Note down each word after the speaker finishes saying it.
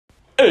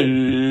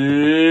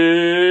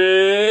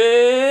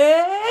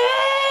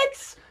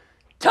It's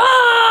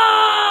time!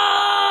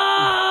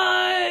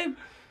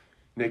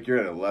 Nick, you're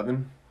at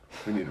 11.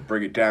 We need to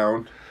bring it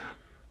down.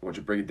 I want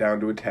you to bring it down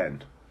to a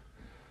 10.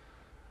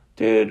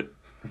 Dude.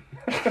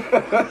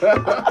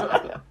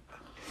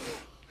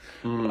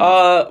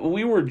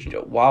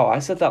 Wow, I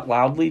said that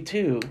loudly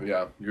too.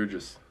 Yeah, you're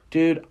just...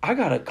 Dude, I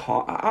gotta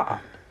call...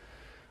 I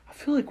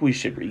feel like we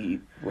should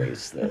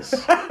erase this.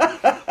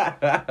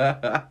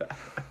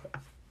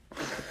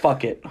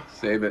 Fuck it.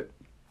 Save it.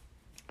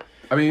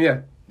 I mean,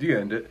 yeah, you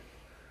end it.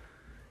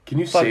 Can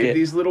you Fuck save it.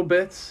 these little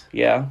bits?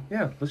 Yeah.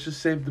 Yeah, let's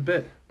just save the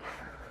bit.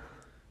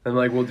 And,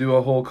 we'll do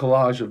a whole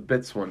collage of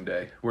bits one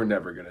day. We're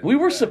never going to do We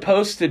were that.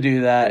 supposed to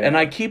do that, and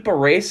I keep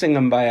erasing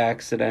them by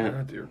accident.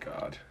 Oh, dear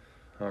God.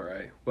 All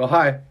right. Well,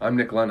 hi, I'm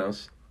Nick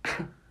Lenos.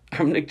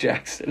 I'm Nick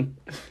Jackson.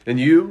 And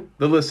you,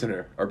 the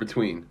listener, are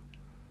between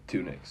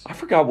two Nicks. I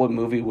forgot what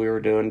movie we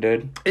were doing,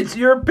 dude. It's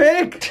your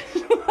pick!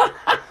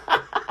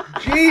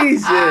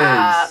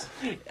 Jesus!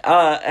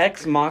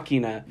 Ex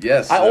Machina.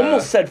 Yes. I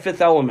almost said Fifth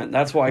Element.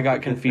 That's why I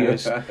got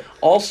confused.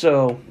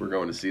 Also, we're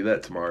going to see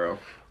that tomorrow.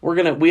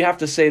 we have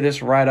to say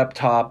this right up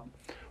top.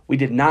 We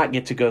did not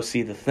get to go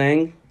see The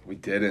Thing. We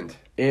didn't.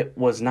 It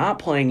was not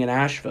playing in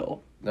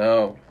Asheville.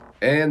 No.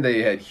 And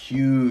they had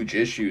huge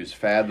issues.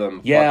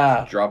 Fathom.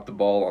 Dropped the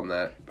ball on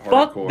that.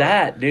 Fuck hardcore.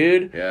 that,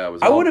 dude. Yeah, it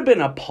was. I would have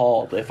been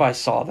appalled if I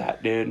saw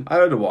that, dude. I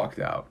would have walked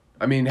out.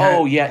 I mean,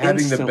 having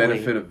instantly. the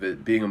benefit of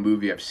it being a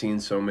movie I've seen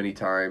so many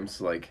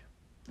times,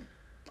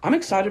 I'm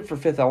excited for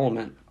Fifth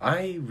Element.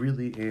 I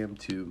really am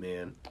too,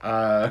 man.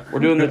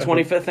 We're doing the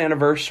 25th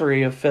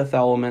anniversary of Fifth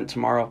Element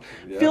tomorrow.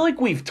 Yeah. I feel like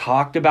we've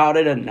talked about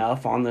it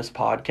enough on this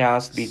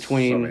podcast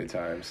So many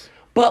times.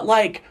 But,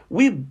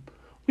 we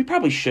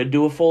probably should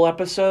do a full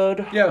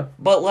episode. Yeah.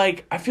 But,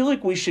 I feel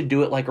like we should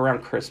do it,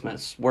 around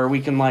Christmas, where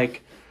we can,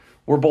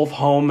 we're both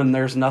home and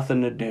there's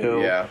nothing to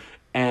do. Yeah.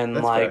 And,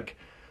 That's fair.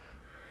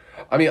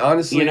 I mean,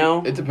 honestly,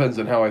 it depends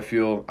on how I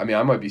feel. I mean,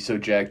 I might be so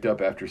jacked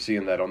up after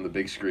seeing that on the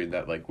big screen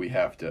that, we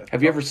have to...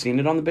 Have you ever seen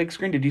it on the big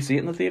screen? Did you see it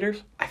in the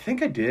theaters? I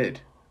think I did.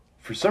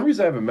 For some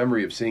reason, I have a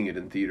memory of seeing it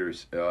in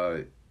theaters.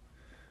 I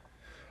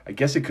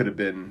guess it could have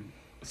been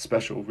a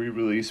special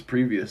re-release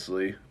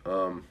previously.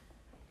 Because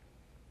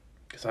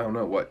I don't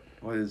know, what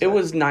is it? It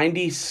was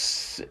 90...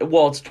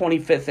 Well, it's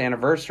 25th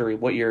anniversary.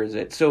 What year is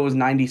it? So it was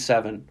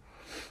 97.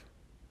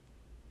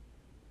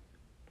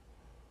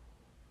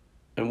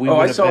 And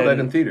I saw that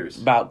in theaters.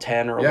 About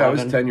 10 or 11. Yeah, I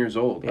was 10 years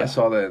old. Yeah. I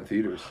saw that in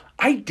theaters.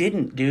 I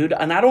didn't, dude.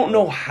 And I don't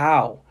know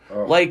how.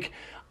 Oh.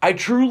 I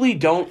truly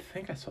don't I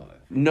think I saw that.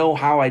 know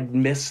how I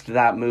missed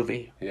that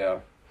movie.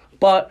 Yeah.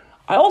 But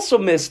I also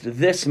missed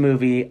this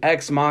movie,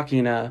 Ex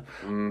Machina.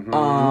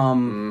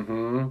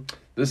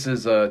 This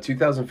is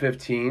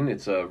 2015.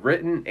 It's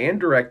written and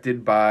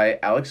directed by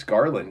Alex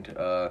Garland.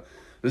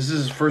 This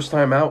is his first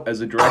time out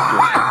as a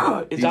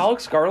director. Is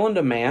Alex Garland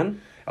a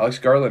man? Alex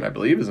Garland, I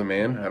believe, is a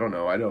man. I don't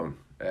know. I don't...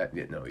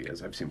 no, he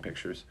is. I've seen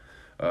pictures.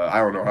 I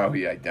don't know how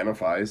he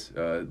identifies,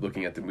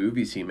 looking at the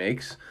movies he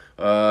makes.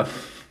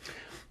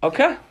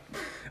 Okay.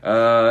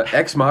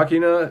 Ex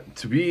Machina,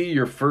 to be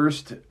your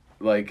first,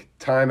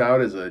 time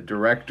out as a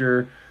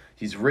director...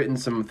 He's written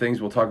some things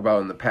we'll talk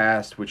about in the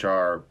past, which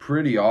are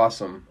pretty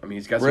awesome. I mean,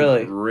 he's got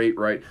some great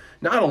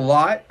Not a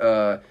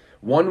lot.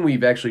 One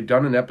we've actually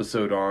done an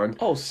episode on.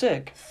 Oh,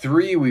 sick.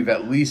 3 we've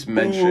at least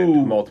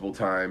mentioned multiple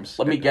times.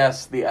 Let me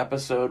guess. The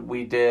episode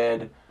we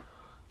did...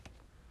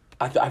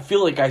 I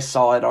feel like I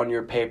saw it on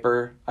your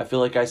paper. I feel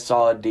like I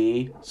saw a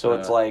D. So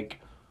it's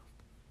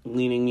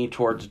leaning me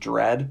towards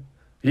Dread.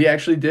 He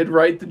actually did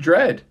write the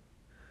Dread.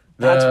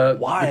 That's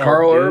wild, the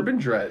Carl dude. Urban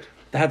Dread.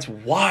 That's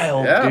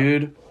wild,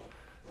 dude.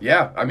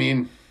 Yeah, I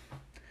mean...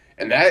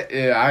 And that,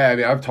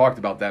 I've talked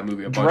about that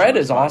movie a bunch. Dread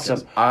is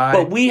awesome.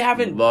 But we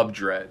haven't... love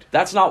Dread.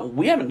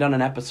 We haven't done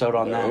an episode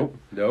on that.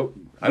 Nope.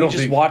 We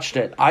just watched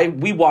it.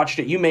 We watched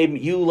it. You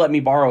let me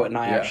borrow it, and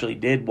I actually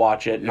did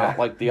watch it. Not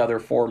like the other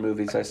 4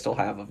 movies I still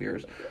have of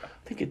yours. I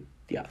think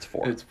it's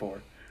 4. It's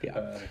 4.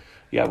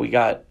 Yeah. We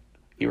got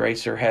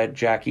Eraserhead,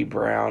 Jackie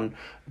Brown,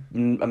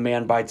 A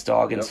Man Bites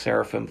Dog, and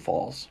Seraphim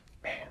Falls.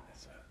 Man,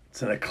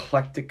 it's an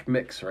eclectic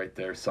mix right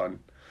there, son.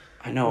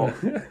 I know.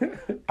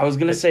 I was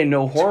gonna say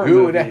no horror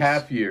movies.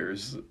 2.5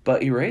 years.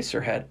 But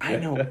Eraserhead, I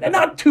know. And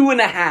not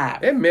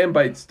 2.5. And Man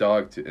Bites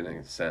Dog, in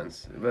a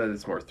sense. But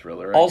it's more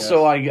thriller,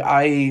 Also,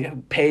 I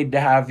paid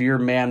to have your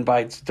Man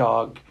Bites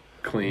Dog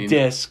clean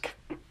disc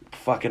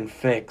fucking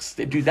fixed.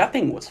 Dude, that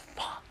thing was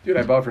fun. Dude,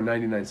 I bought it for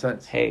 99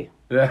 cents. Hey.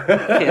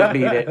 Can't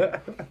beat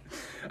it.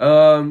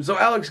 So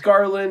Alex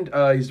Garland,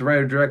 he's the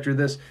writer-director of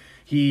this.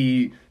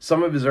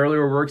 Some of his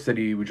earlier works that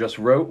he just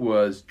wrote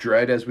was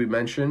Dread, as we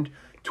mentioned.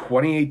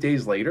 28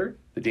 Days Later,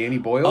 the Danny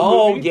Boyle movie.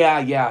 Oh,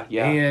 yeah.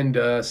 And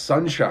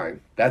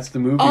Sunshine. That's the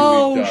movie we've done.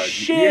 Oh,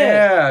 shit.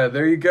 Yeah,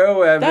 there you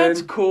go, Evan.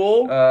 That's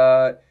cool.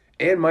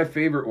 And my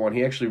favorite one,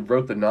 he actually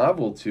wrote the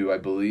novel too, I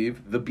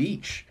believe, The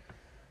Beach.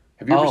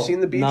 Have you ever seen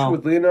The Beach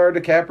with Leonardo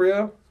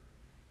DiCaprio?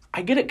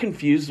 I get it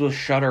confused with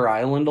Shutter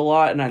Island a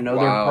lot, and I know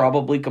they're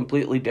probably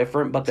completely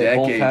different, but they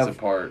both have...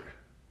 apart.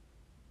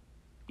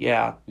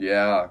 Yeah.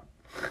 Yeah.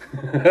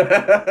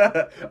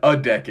 A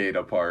decade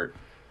apart.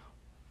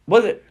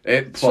 Was it?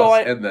 And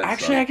then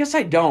actually, some. I guess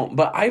I don't,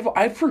 but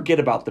I forget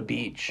about the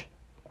beach.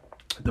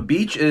 The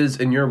beach is,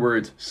 in your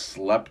words,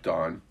 slept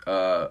on.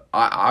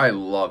 I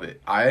love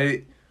it.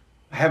 I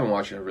haven't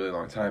watched it in a really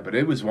long time, but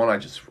it was one I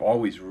just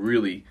always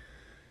really...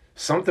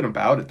 Something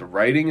about it. The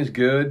writing is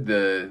good.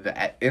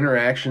 The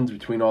interactions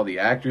between all the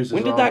actors is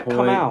on point. When did that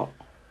come out?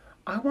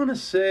 I want to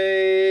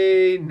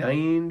say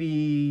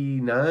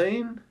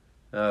 99.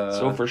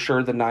 So for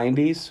sure the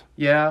 90s?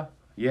 Yeah.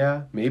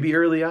 Maybe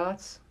early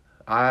aughts.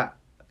 I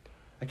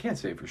can't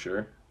say for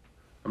sure.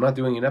 I'm not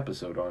doing an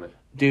episode on it.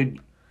 Dude,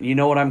 you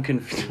know what I'm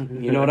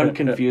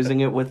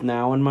confusing it with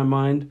now in my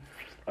mind?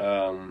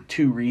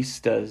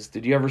 Turistas.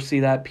 Did you ever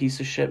see that piece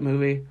of shit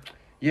movie?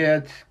 Yeah,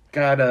 it's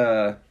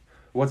got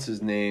what's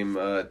his name?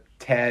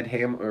 Tad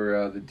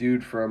or the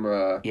dude from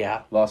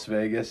Las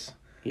Vegas.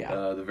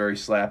 Yeah. The very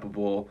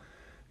slappable,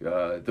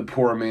 the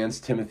poor man's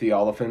Timothy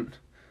Oliphant.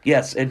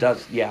 Yes, it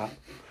does. Yeah.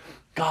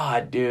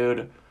 God,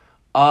 dude.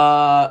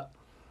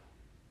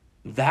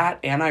 That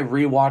and I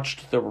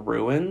rewatched The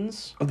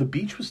Ruins. Oh, The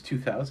Beach was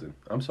 2000.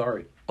 I'm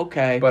sorry.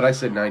 Okay. But I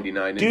said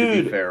 99, and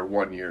to be fair,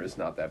 1 year is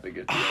not that big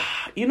a deal.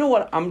 You know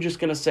what? I'm just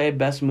going to say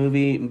best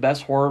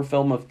horror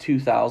film of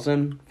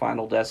 2000,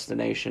 Final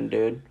Destination,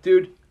 dude.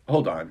 Dude,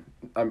 hold on.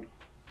 I'm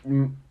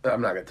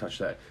not going to touch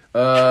that.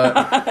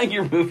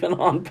 You're moving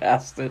on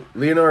past it.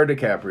 Leonardo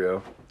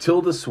DiCaprio,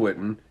 Tilda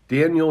Swinton,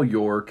 Daniel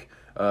York,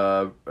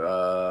 Robert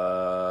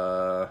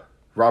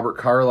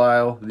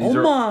Carlyle. These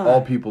are all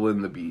people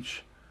in The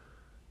Beach.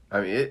 I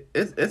mean,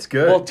 it's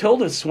good. Well,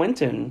 Tilda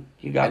Swinton,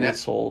 you got me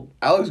sold.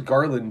 Alex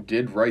Garland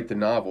did write the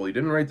novel. He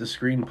didn't write the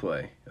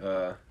screenplay.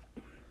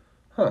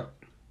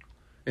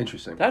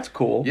 Interesting. That's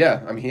cool.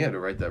 Yeah, I mean, he had to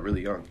write that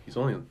really young. He's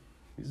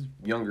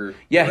younger.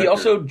 Yeah, director. He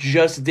also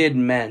just did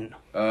Men.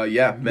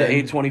 Yeah, Men.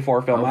 The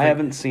A24 film. I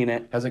haven't seen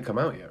it. Hasn't come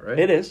out yet, right?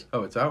 It is.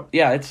 Oh, it's out?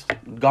 Yeah, it's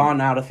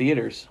gone out of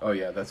theaters. Oh,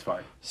 yeah, that's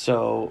fine.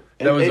 So...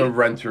 That was a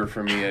renter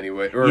for me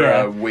anyway.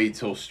 Or wait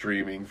till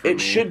streaming for me.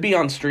 It should be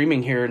on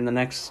streaming here in the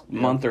next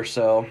month or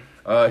so.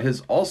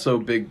 His also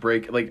big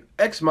break... Like,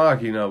 Ex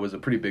Machina was a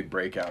pretty big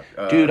breakout.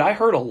 Dude, I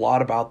heard a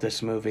lot about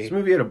this movie. This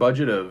movie had a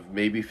budget of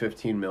maybe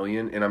 $15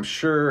 million, and I'm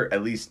sure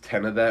at least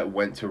 10 of that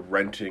went to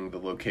renting the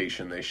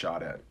location they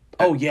shot at.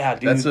 Oh, yeah,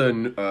 dude. That's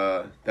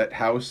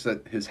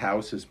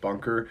his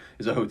bunker,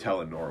 is a hotel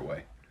in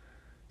Norway.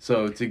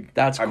 So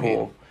that's cool.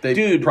 Mean,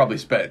 they probably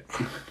spent.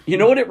 You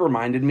know what it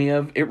reminded me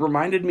of? It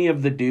reminded me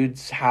of the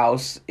dude's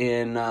house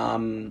in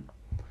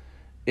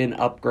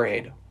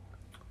Upgrade.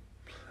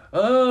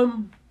 Okay.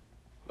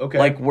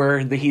 Like where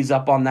he's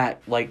up on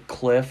that like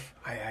cliff.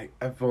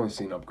 I've only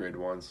seen Upgrade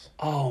once.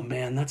 Oh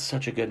man, that's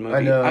such a good movie.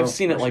 I know. I've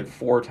seen it like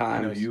 4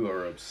 times. I know you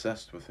are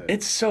obsessed with it.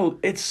 It's so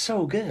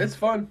good. It's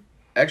fun.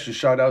 Actually,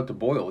 shout out to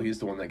Boyle. He's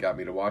the one that got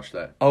me to watch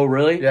that. Oh,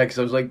 really? Yeah, because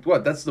I was like,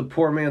 what? That's the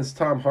poor man's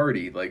Tom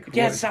Hardy. Like,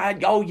 yes,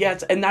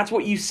 yes. And that's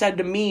what you said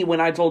to me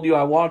when I told you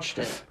I watched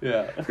it.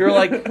 Yeah. You're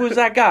like, who's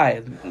that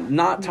guy?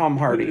 Not Tom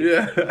Hardy.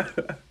 Yeah.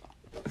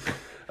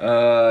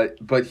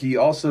 But he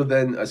also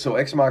then... So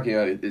Ex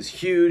Machina is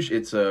huge.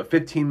 It's a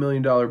 $15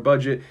 million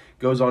budget.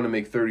 Goes on to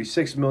make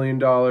 $36 million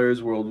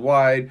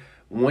worldwide.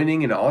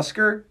 Winning an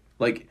Oscar.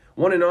 Like...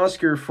 Won an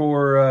Oscar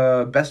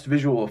for Best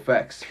Visual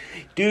Effects.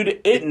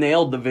 Dude, it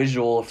nailed the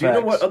visual effects. Do you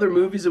know what other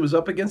movies it was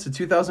up against in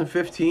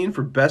 2015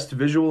 for Best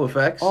Visual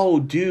Effects?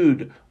 Oh,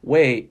 dude.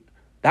 Wait.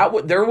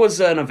 There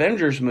was an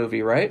Avengers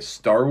movie, right?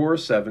 Star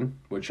Wars 7,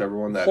 whichever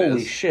one that is.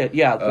 Holy shit.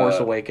 Yeah, Force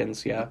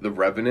Awakens, yeah. The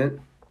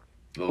Revenant,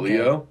 the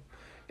Leo,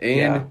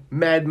 and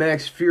Mad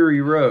Max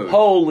Fury Road.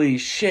 Holy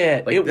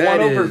shit. Like, it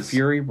won over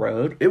Fury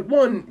Road? It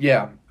won,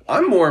 yeah.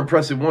 I'm more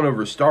impressed it won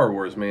over Star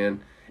Wars,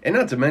 man. And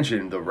not to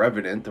mention The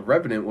Revenant. The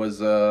Revenant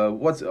was,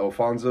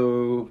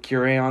 Alfonso...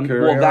 Cuarón.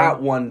 Well,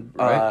 that one...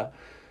 Right?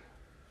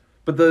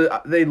 But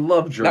they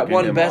love jerking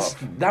him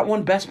off. That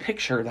won Best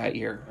Picture that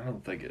year. I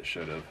don't think it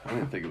should have. I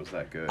don't think it was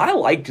that good. I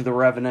liked The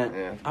Revenant.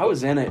 Yeah, I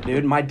was in it,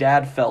 dude. My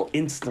dad fell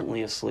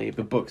instantly asleep.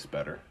 The book's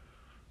better.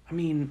 I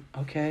mean,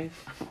 okay.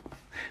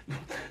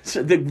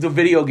 So the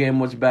video game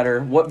was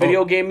better. What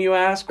video game, you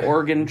ask?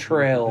 Oregon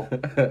Trail.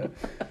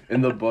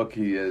 In the book,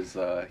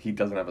 he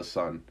doesn't have a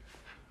son.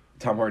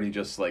 Tom Hardy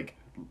just, like,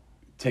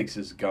 takes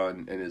his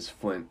gun and his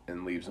flint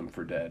and leaves him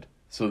for dead.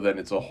 So then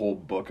it's a whole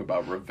book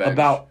about revenge.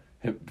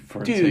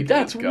 Dude,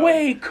 that's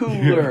way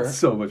cooler. It's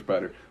so much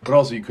better. But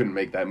also, you couldn't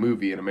make that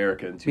movie in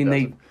America in 2000. I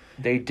mean,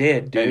 they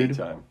did, dude.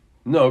 Anytime.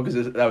 No,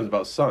 because that was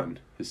about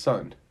his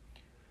son.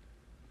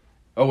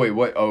 Oh, wait,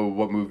 what? Oh,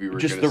 what movie were you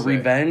just the say?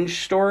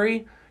 Revenge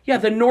story? Yeah,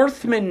 The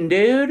Northman,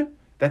 dude.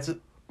 That's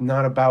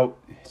not about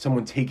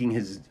someone taking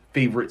his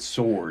favorite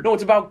sword. No,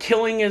 it's about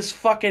killing his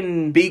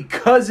fucking...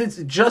 Because it's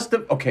just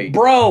okay.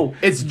 Bro!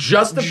 It's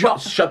shut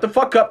the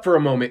fuck up for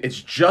a moment.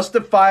 It's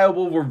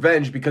justifiable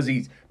revenge because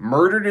he's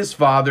murdered his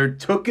father,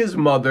 took his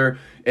mother,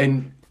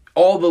 and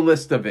all the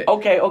list of it.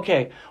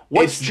 Okay.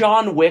 What's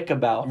John Wick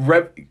about?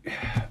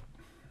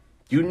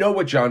 You know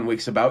what John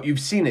Wick's about. You've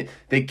seen it.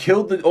 They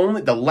killed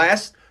the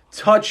last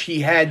touch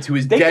he had to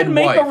his dead wife. They can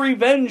make a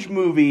revenge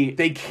movie.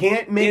 They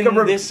can't make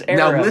this era.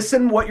 Now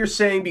listen what you're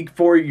saying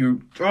before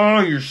you...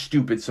 Oh, you're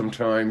stupid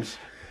sometimes.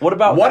 What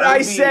about... What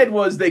I said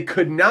was they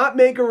could not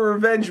make a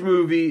revenge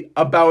movie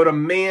about a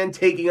man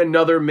taking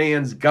another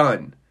man's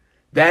gun.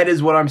 That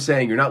is what I'm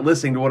saying. You're not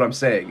listening to what I'm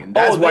saying. And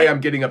that's why I'm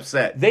getting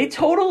upset. They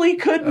totally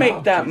could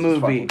make that Jesus movie.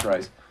 Fucking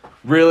Christ.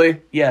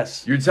 Really?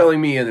 Yes. You're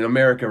telling me in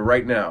America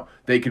right now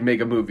they could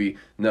make a movie?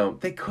 No,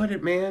 they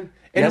couldn't, man.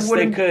 And yes,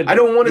 they could. I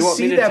don't want to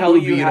see that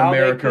movie in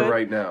America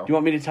right now. Do you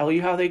want me to tell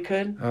you how they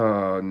could?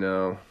 Oh,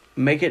 no.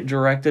 Make it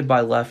directed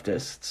by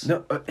leftists.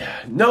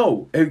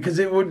 No, because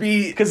it would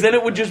be... Because then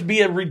it would just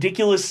be a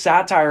ridiculous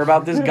satire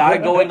about this guy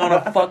going on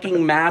a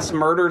fucking mass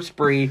murder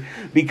spree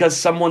because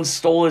someone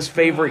stole his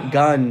favorite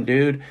gun,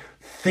 dude.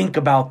 Think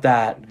about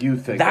that. You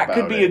think that about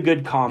could be a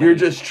good comedy. You're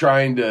just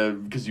trying to...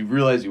 Because you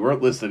realize you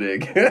weren't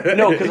listening.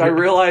 No, because I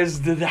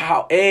realized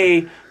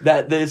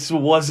that this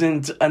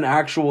wasn't an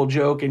actual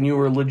joke and you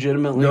were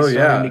legitimately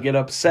starting to get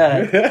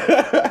upset.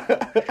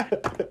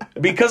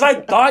 Because I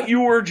thought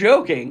you were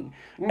joking.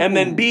 And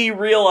then B,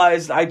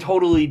 realized I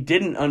totally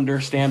didn't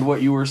understand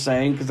what you were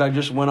saying because I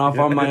just went off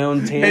on my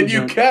own tangent. And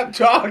you kept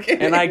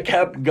talking. And I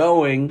kept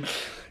going.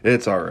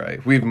 It's all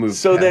right. We've moved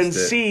So past then it.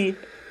 C,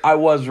 I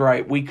was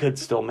right. We could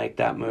still make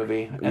that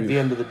movie. At the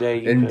end of the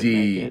day, you and could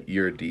D, make it.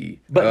 you're D.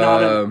 But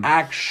not an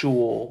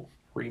actual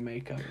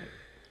remake of it.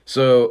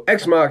 So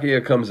Ex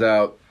Machina comes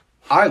out.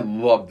 I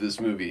loved this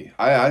movie.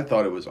 I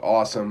thought it was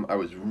awesome. I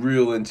was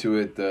real into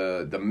it.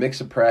 The mix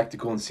of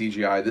practical and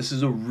CGI. This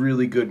is a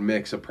really good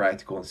mix of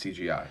practical and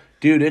CGI.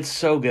 Dude, it's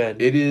so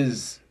good. It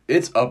is.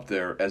 It's up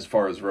there as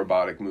far as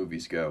robotic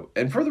movies go.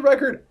 And for the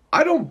record,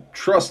 I don't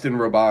trust in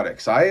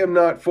robotics. I am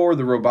not for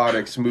the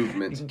robotics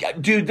movement.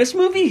 Dude, this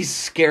movie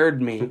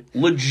scared me.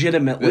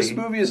 Legitimately. This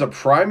movie is a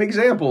prime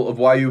example of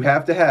why you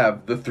have to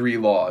have the 3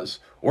 laws.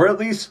 Or at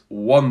least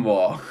one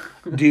law.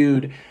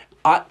 Dude,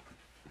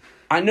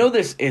 I know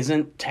this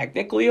isn't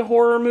technically a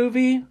horror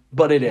movie,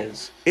 but it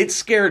is. It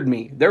scared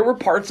me. There were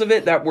parts of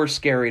it that were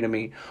scary to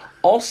me.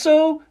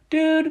 Also,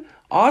 dude,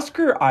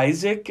 Oscar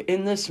Isaac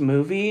in this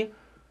movie...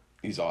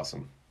 He's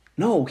awesome.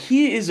 No,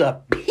 he is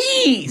a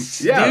piece,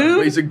 dude.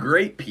 Yeah, he's a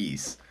great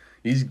piece.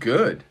 He's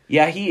good.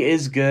 Yeah, he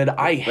is good.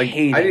 I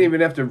hate him. I didn't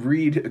even have to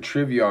read a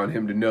trivia on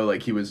him to know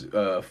he was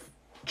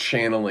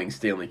channeling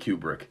Stanley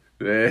Kubrick.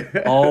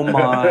 Oh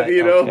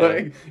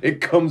my. It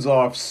comes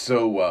off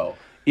so well.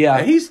 Yeah.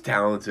 And he's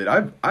talented.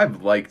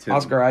 I've liked him.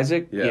 Oscar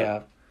Isaac?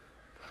 Yeah.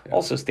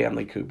 Also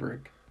Stanley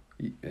Kubrick.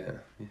 Yeah.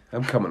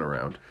 I'm coming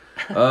around.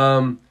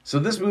 So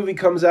this movie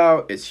comes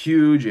out. It's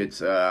huge.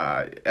 It's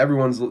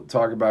everyone's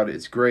talking about it.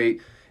 It's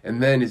great.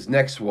 And then his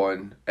next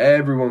one,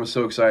 everyone was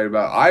so excited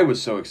about. I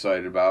was so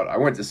excited about. I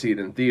went to see it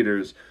in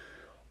theaters.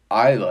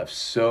 I left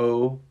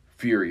so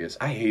furious.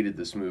 I hated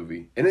this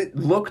movie. And it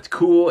looked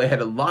cool. It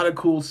had a lot of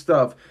cool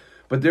stuff.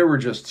 But there were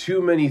just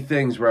too many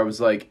things where I was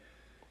like,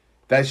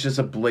 that's just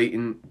a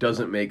blatant,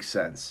 doesn't make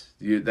sense.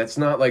 That's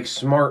not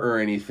smart or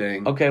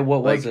anything. Okay,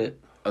 what was it?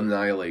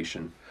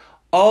 Annihilation.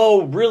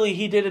 Oh, really?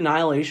 He did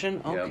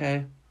Annihilation?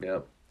 Okay.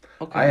 Yep.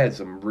 Okay. I had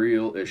some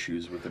real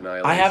issues with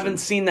Annihilation. I haven't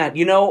seen that.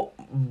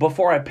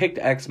 Before I picked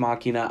Ex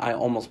Machina, I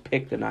almost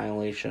picked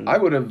Annihilation.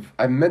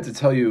 I meant to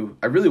tell you,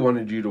 I really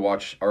wanted you to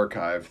watch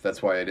Archive.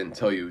 That's why I didn't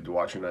tell you to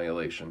watch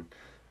Annihilation.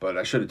 But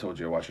I should have told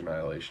you to watch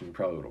Annihilation. You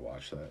probably would have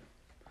watched that.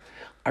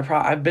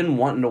 I've been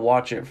wanting to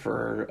watch it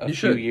for a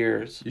few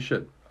years. You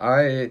should.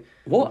 I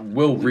will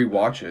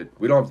rewatch it.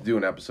 We don't have to do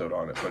an episode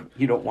on it, but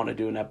you don't want to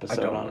do an episode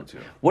on it. I don't want to.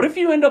 What if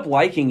you end up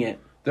liking it?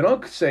 Then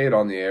I'll say it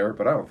on the air,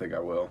 but I don't think I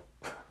will.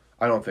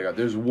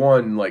 There's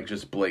one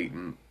just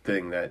blatant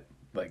thing that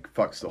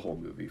fucks the whole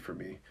movie for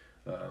me.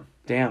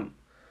 Damn.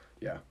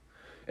 Yeah.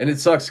 And it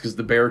sucks because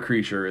the bear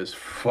creature is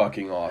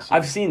fucking awesome.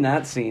 I've seen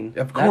that scene.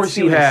 Of course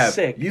you have.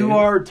 Sick, you dude.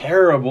 are a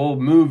terrible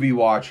movie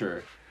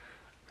watcher.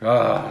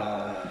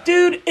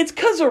 Dude, it's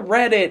because of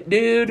Reddit,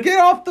 dude. Get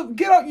off.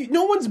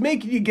 No one's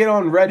making you get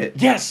on Reddit.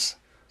 Yes,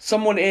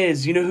 someone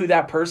is. You know who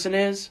that person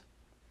is?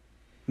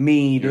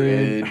 Me,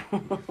 dude.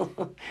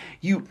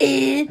 You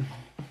id?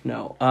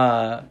 No.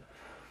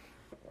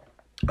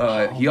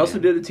 He also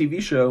did a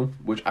TV show,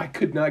 which I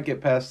could not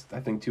get past,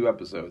 I think, 2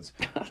 episodes,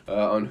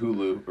 on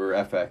Hulu, or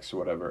FX, or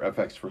whatever,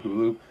 FX for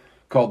Hulu,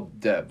 called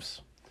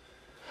Devs.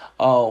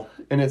 Oh.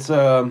 And it's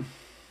kind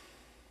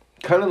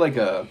of like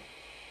a...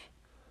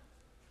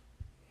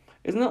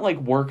 Isn't it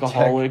like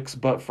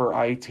Workaholics, but for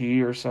IT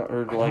or something?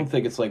 Or I don't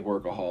think it's like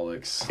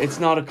Workaholics. It's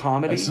not a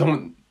comedy?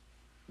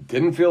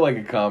 Didn't feel like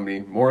a comedy,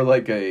 more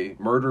like a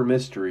murder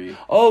mystery.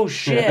 Oh,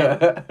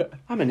 shit.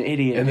 I'm an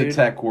idiot, in the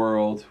tech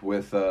world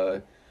with...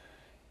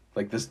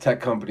 this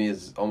tech company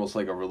is almost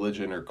like a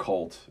religion or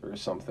cult or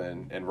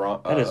something. And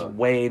that is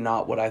way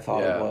not what I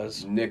thought it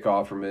was. Nick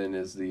Offerman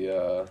is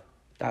the...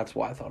 That's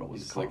why I thought it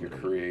was he's like a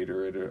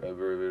creator of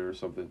it or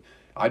something.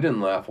 I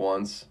didn't laugh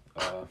once.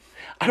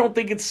 I don't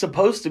think it's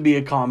supposed to be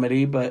a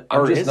comedy, but...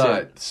 I'm just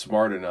not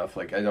smart enough.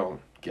 I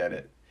don't get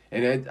it.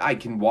 And I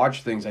can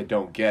watch things I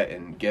don't get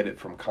and get it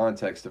from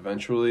context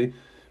eventually.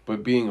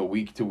 But being a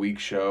week-to-week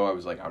show, I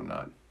was like, I'm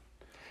not.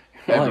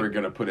 ever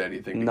going to put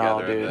anything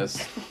together in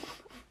this.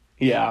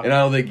 Yeah. And I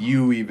don't think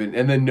you even...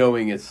 And then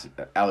knowing it's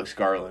Alex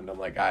Garland, I'm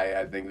like,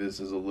 I think this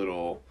is a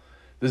little...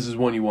 This is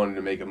one you wanted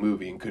to make a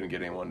movie and couldn't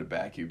get anyone to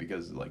back you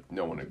because, like,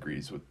 no one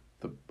agrees with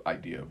the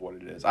idea of what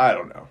it is. I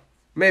don't know.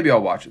 Maybe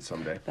I'll watch it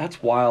someday.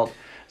 That's wild.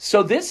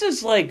 So this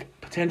is, like,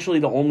 potentially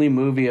the only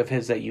movie of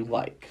his that you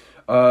like.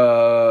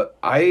 I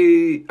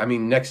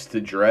mean, next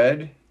to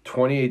Dread,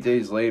 28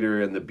 Days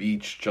Later, and The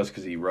Beach, just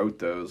because he wrote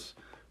those.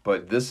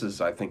 But this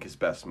is, I think, his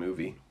best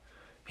movie.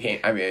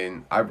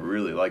 I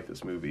really like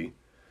this movie.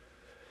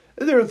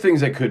 There are things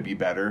that could be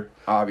better,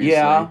 obviously.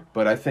 Yeah.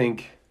 But I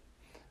think...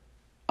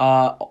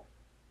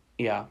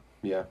 Yeah.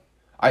 Yeah.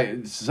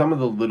 Some of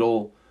the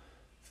little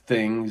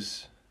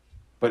things...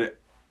 But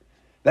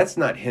that's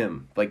not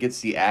him. Like, it's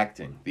the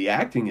acting. The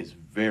acting is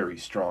very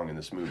strong in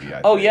this movie,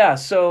 I think. Yeah.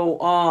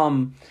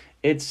 So,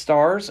 it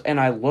stars, and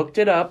I looked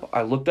it up.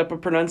 I looked up a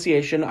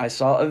pronunciation. I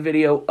saw a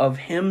video of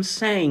him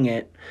saying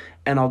it,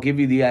 and I'll give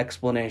you the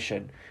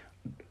explanation.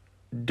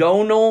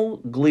 Domhnall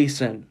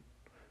Gleeson.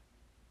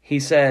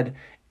 He said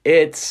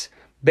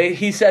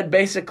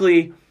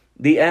basically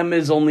the M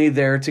is only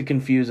there to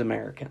confuse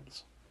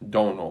Americans.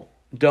 Domhnall.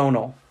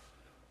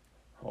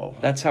 Oh.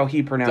 That's how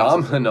he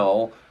pronounces it.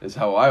 Domhnall is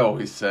how I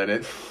always said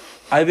it.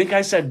 I think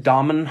I said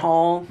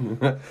Domhnall.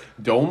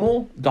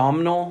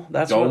 Domhnall?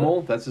 That's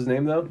his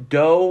name, though?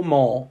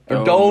 Domhnall.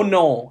 Or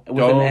Domhnall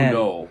with an N.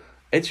 Domhnall.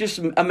 It's just,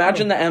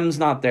 imagine the M's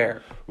not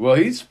there. Well,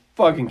 he's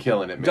fucking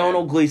killing it, man.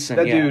 Domhnall Gleeson,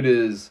 That dude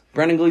is...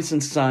 Brendan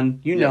Gleeson's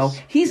son, know.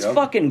 He's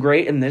fucking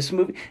great in this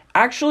movie.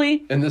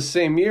 Actually... In the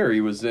same year,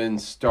 he was in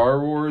Star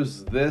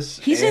Wars,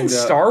 He's in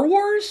Star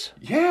Wars?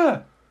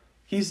 Yeah.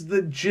 He's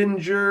the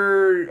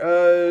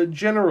ginger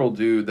general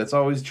dude that's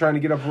always trying to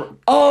get up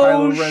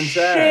Kylo Ren's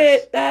ass.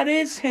 Shit, that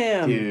is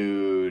him.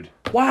 Dude.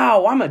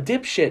 Wow, I'm a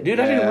dipshit, dude.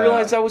 Yeah. I didn't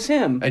realize that was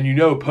him. And you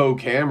know Poe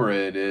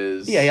Cameron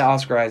is... Yeah,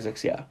 Oscar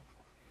Isaacs, yeah.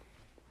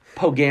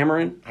 Poe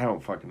Dameron? I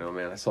don't fucking know,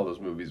 man. I saw those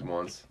movies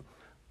once.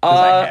 Because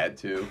I had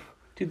to.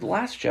 Dude, The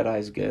Last Jedi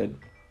is good.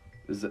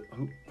 Is it...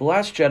 Who? The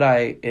Last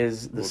Jedi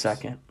is the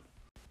second.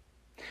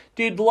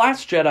 Dude, The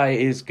Last Jedi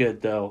is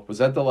good, though. Was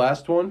that the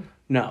last one?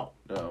 No.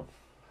 No.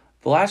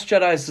 The Last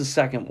Jedi is the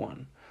second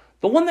one.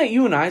 The one that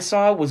you and I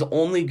saw was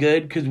only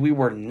good because we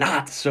were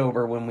not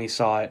sober when we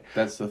saw it.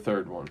 That's the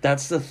third one.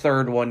 That's the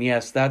third one,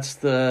 yes. That's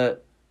the...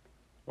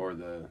 Or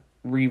the...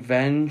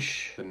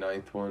 Revenge... The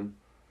ninth one.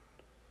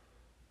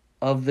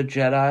 Of the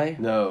Jedi?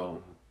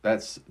 No.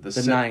 That's the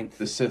Sith, ninth.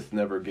 The Sith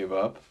never give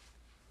up.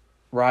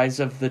 Rise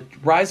of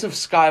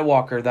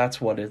Skywalker,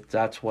 that's what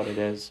it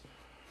is.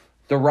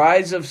 The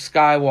Rise of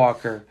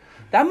Skywalker.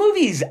 That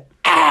movie's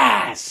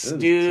ass,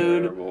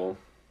 dude. Terrible.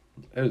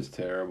 It was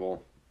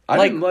terrible.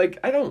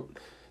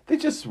 They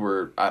just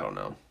were, I don't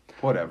know.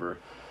 Whatever.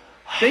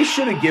 They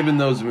should have given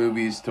those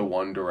movies to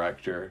one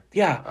director.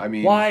 Yeah. I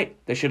mean... Why?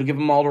 They should have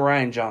given them all to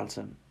Rian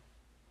Johnson.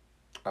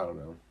 I don't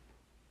know.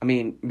 I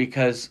mean,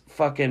 because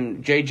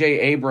fucking J.J.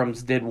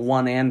 Abrams did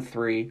 1 and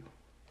 3.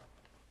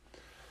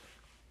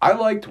 I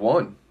liked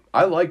 1.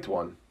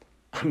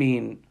 I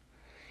mean,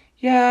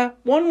 yeah,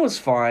 1 was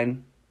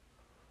fine.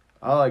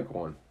 I like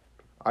 1.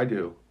 I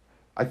do.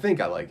 I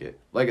think I like it.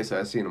 Like I said,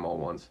 I've seen them all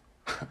once.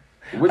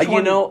 Which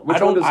one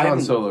does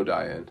Han Solo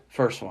die in?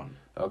 First one.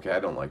 Okay,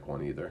 I don't like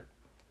 1 either.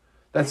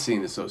 That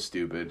scene is so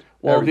stupid.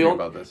 Well, the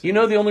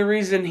only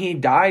reason he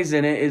dies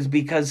in it is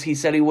because he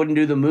said he wouldn't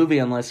do the movie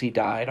unless he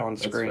died on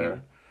screen. That's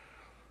fair.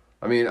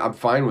 I mean, I'm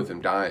fine with him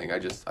dying. I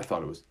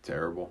thought it was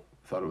terrible.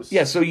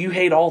 Yeah, so you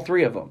hate all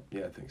 3 of them.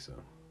 Yeah, I think so.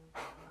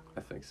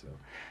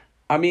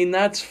 I mean,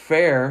 that's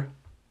fair.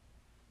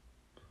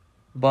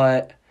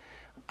 But,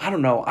 I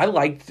don't know. I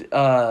liked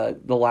The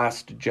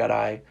Last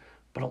Jedi,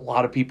 but a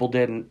lot of people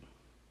didn't.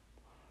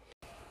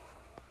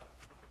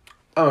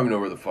 I don't even know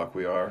where the fuck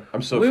we are.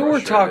 I'm so frustrated. We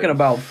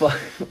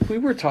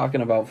were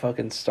talking about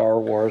fucking Star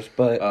Wars,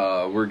 but...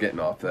 we're getting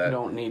off that. We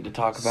don't need to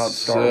talk about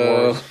Star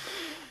Wars.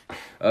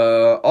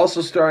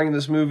 Also starring in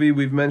this movie,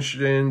 we've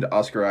mentioned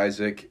Oscar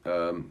Isaac.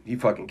 He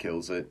fucking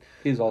kills it.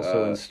 He's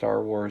also in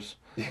Star Wars.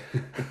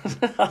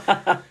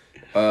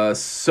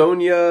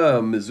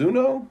 Sonia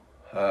Mizuno.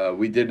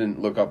 We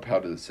didn't look up how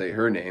to say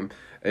her name.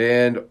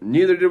 And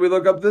neither did we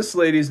look up this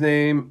lady's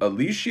name.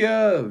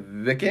 Alicia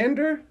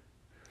Vikander?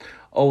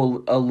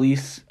 Oh,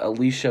 Alicia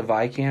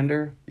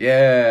Vikander?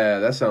 Yeah,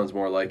 that sounds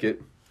more like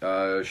it.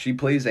 She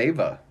plays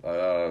Ava.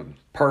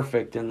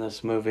 Perfect in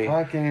this movie.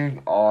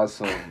 Fucking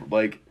awesome.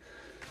 Like...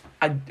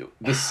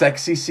 the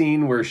sexy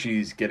scene where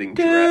she's getting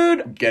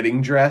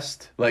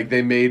dressed. Like,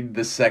 they made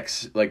the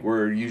sex... Like,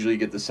 where usually you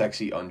get the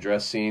sexy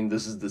undress scene.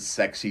 This is the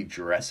sexy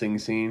dressing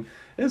scene.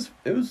 It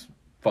was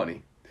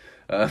funny.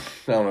 I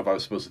don't know if I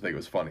was supposed to think it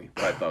was funny,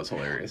 but I thought it was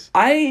hilarious.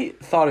 I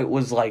thought it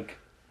was, like,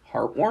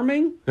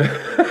 heartwarming.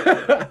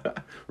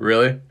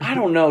 Really? I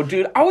don't know,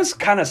 dude. I was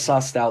kind of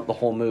sussed out the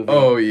whole movie.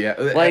 Oh, yeah.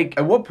 Like,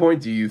 at what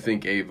point do you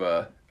think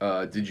Ava...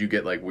 did you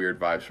get, like, weird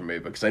vibes from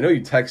Ava? Because I know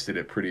you texted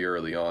it pretty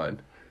early on.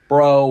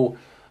 Bro,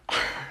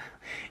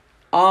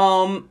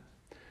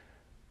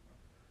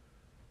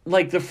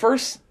 like the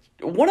first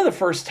one of the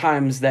first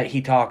times that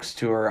he talks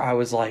to her, I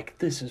was like,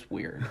 this is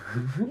weird.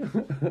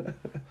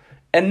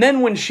 And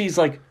then when she's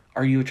like,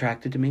 are you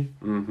attracted to me?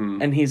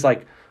 Mm-hmm. And he's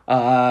like,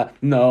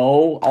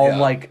 no. All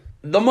like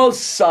the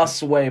most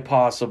sus way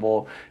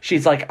possible.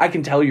 She's like, I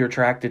can tell you're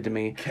attracted to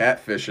me.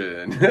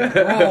 Catfishing.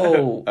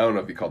 Bro. I don't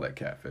know if you call that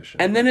catfishing.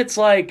 And then it's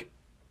like,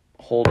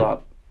 hold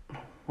up.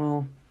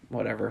 Well,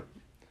 whatever.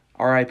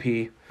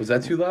 R.I.P. Was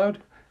that too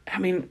loud? I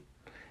mean,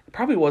 it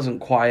probably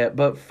wasn't quiet,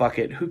 but fuck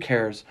it. Who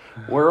cares?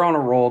 We're on a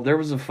roll. There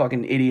was a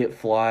fucking idiot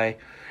fly.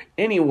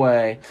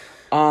 Anyway,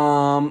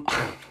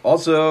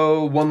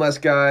 also, one less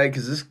guy,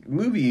 because this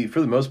movie,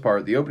 for the most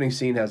part, the opening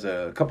scene has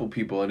a couple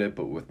people in it,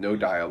 but with no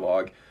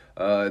dialogue.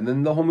 And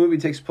then the whole movie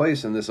takes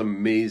place in this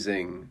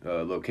amazing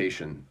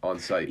location on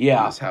site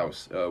in this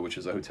house, which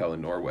is a hotel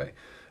in Norway.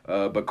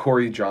 But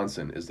Corey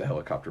Johnson is the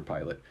helicopter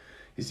pilot.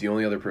 He's the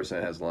only other person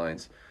that has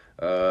lines.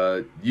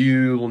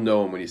 You'll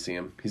know him when you see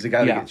him. He's a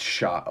guy that gets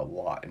shot a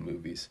lot in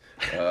movies.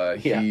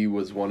 He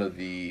was one of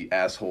the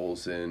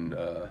assholes in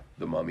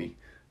The Mummy.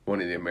 One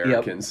of the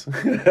Americans.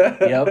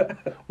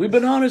 Yep. We've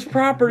been on his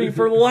property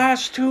for the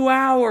last 2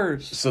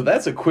 hours. So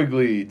that's a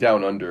Quigley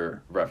Down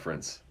Under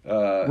reference.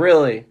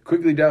 Really?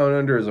 Quigley Down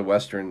Under is a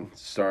Western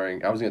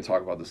starring... I was going to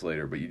talk about this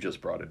later, but you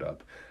just brought it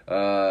up.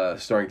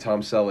 Starring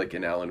Tom Selleck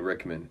and Alan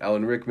Rickman.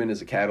 Alan Rickman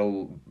is a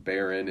cattle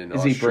baron in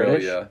Australia.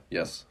 Is he British?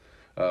 Yes.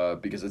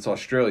 Because it's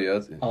Australia,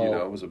 it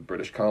was a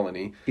British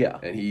colony. Yeah.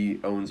 And he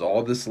owns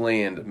all this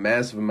land, a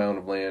massive amount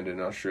of land in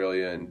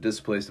Australia, and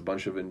displaced a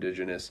bunch of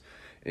indigenous.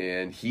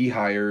 And he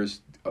hires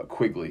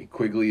Quigley.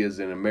 Quigley is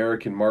an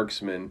American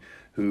marksman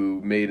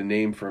who made a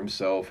name for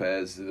himself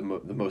as the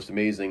most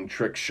amazing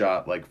trick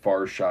shot, like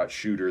far shot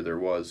shooter there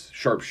was,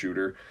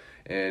 sharpshooter,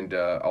 and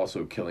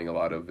also killing a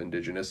lot of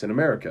indigenous in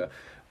America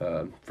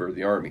for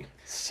the army.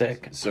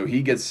 Sick. So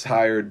he gets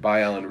hired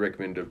by Alan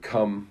Rickman to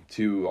come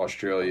to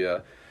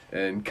Australia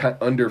and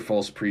under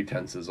false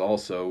pretenses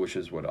also, which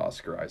is what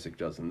Oscar Isaac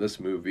does in this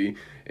movie.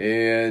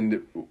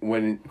 And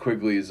when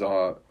Quigley is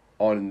on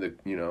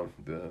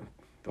the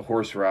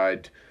horse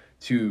ride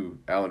to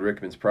Alan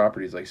Rickman's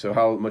property, he's like, so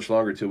how much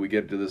longer till we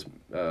get to this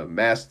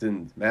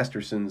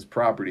Masterson's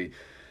property?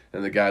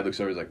 And the guy looks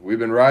over, he's like, we've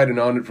been riding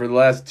on it for the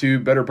last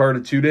better part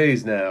of 2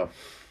 days now.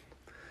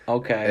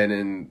 Okay. And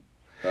in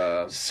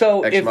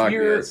so Ex if Machina,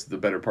 you're, it's the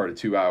better part of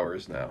 2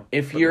 hours now.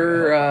 If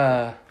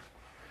you're,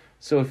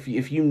 so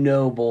if you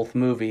know both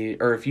movies,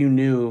 or if you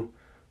knew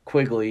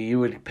Quigley, you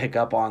would pick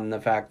up on the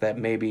fact that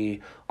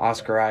maybe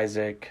Oscar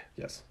Isaac.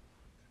 Yes.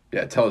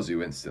 Yeah, it tells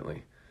you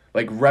instantly.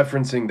 Like,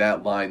 referencing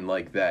that line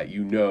like that,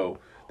 you know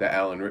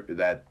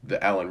that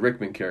the Alan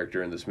Rickman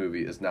character in this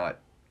movie is not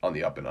on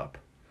the up and up.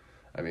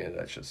 I mean,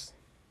 it's just.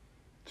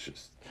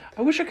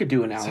 I wish I could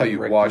do an Alan Rickman That's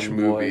how you watch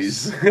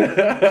movies.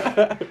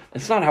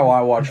 It's not how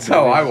I watch movies. That's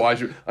how I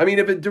watch it. I mean,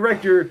 if a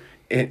director,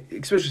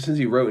 especially since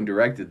he wrote and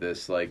directed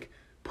this, like,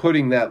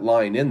 putting that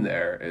line in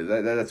there,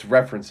 that's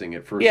referencing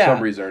it for some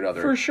reason or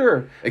another. For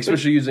sure.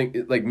 Especially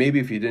using, like, maybe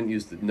if you didn't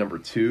use the number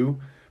 2,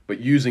 but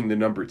using the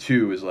number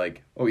 2 is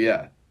like, oh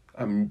yeah,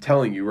 I'm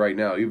telling you right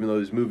now, even though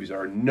these movies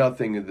are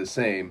nothing the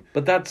same.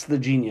 But that's the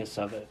genius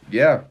of it.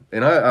 Yeah,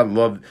 and I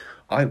love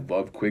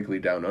Quigley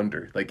Down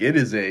Under. Like, it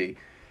is a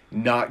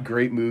not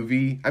great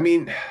movie. I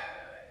mean,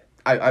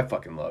 I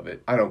fucking love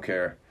it. I don't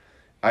care.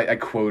 I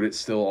quote it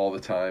still all the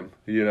time.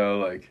 You know,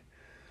 like,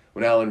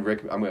 when Alan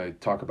Rickman... I'm going to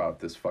talk about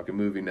this fucking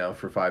movie now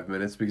for 5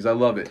 minutes because I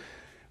love it.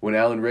 When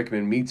Alan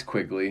Rickman meets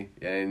Quigley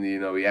and, you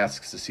know, he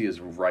asks to see his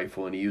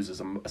rifle and he uses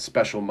a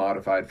special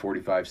modified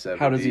 45-70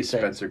 How does he say?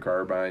 Spencer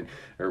carbine,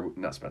 or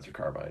not Spencer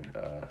carbine,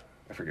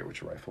 I forget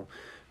which rifle.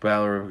 But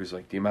Alan Rickman's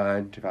like, do you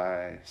mind if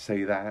I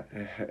say that?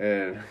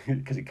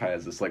 Because he kind of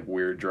has this, like,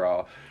 weird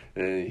draw.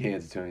 And he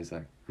hands it to him. He's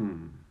like,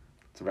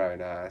 it's very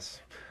nice.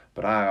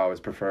 But I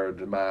always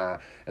preferred my...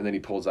 And then he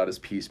pulls out his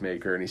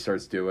Peacemaker and he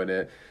starts doing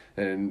it.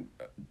 And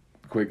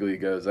Quigley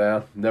goes,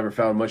 never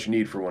found much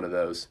need for one of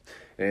those.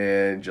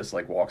 And just,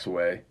 like, walks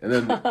away. And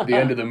then the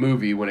end of the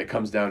movie, when it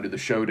comes down to the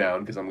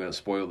showdown, because I'm going to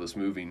spoil this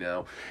movie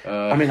now.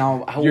 I mean,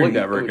 you're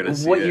never going to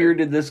see it. What year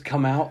did this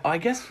come out? I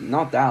guess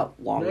not that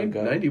long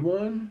ago.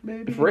 91,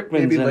 maybe? If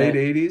Rickman's maybe in late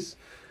it. 80s.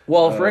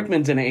 Well, if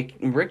Rickman's in it,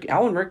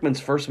 Alan Rickman's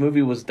first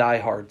movie was Die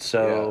Hard,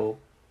 so...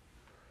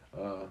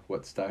 Yeah.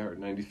 What's Die Hard,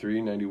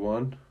 93,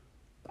 91?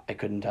 I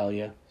couldn't tell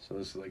you. So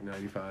this is like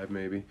 95,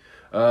 maybe.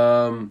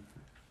 The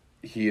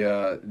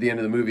end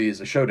of the movie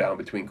is a showdown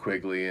between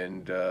Quigley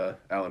and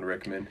Alan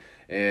Rickman,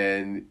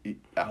 and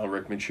Alan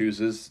Rickman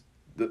chooses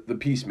the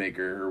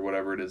Peacemaker, or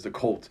whatever it is, the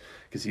Colt,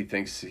 because he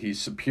thinks he's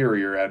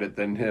superior at it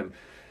than him.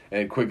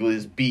 And Quigley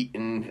is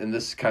beaten, and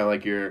this is kind of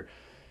like your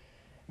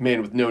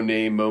man with no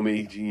name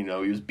moment. You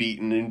know, he was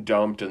beaten and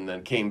dumped and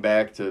then came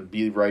back to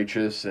be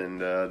righteous, and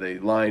they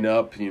line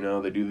up, you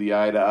know, they do the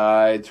eye to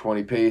eye,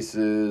 20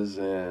 paces,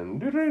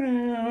 and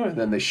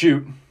then they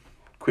shoot.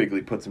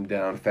 Quigley puts him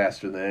down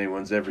faster than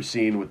anyone's ever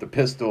seen with the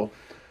pistol.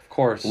 Of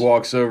course.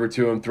 Walks over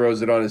to him,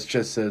 throws it on his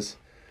chest,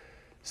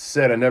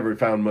 said I never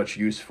found much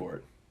use for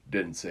it.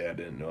 Didn't say I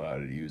didn't know how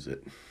to use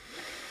it.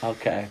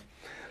 Okay.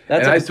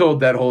 I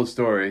told that whole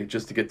story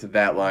just to get to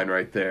that line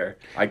right there.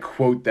 I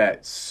quote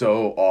that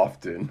so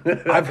often.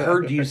 I've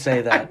heard you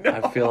say that.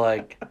 I feel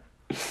like...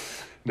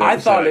 I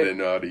didn't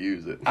know how to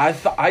use it.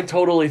 I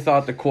totally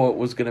thought the quote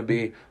was going to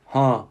be,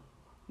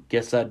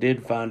 guess I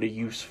did find a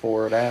use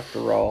for it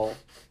after all.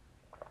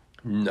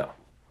 No.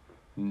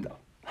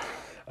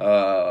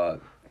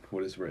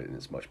 What is written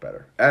is much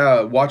better.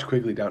 Watch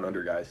Quigley Down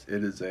Under, guys.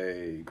 It is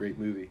a great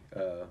movie.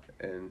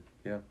 And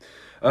yeah.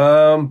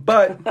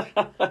 But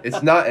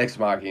it's not Ex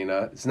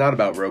Machina. It's not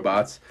about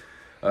robots.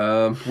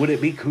 Would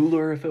it be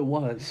cooler if it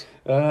was?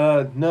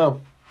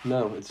 No.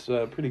 It's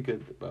pretty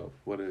good about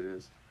what it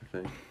is, I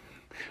think.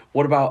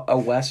 What about a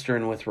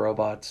Western with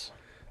robots?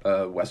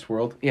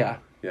 Westworld? Yeah.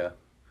 Yeah.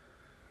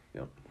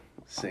 Yep.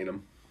 Seen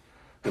them.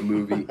 The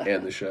movie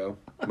and the show.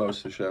 Most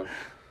of the show.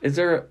 Is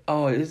there a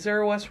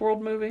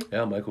Westworld movie?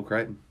 Yeah, Michael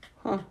Crichton.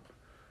 Huh.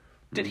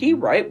 Did he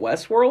write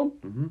Westworld?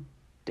 Mm-hmm.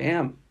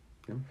 Damn.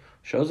 Yep.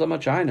 Shows how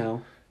much I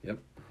know. Yep.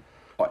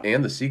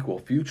 And the sequel,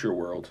 Future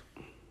World.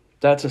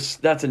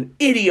 That's an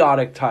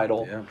idiotic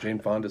title. Yeah, Jane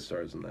Fonda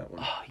stars in that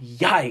one. Oh,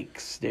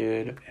 yikes,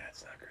 dude. Yeah,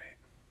 it's not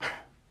great.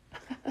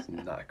 It's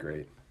not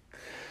great.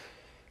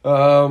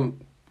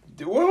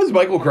 What was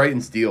Michael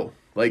Crichton's deal?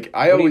 Like,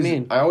 I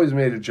always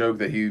made a joke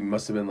that he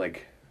must have been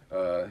like,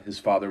 his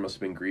father must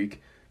have been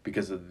Greek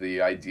because of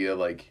the idea,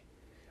 like,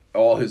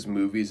 all his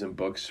movies and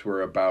books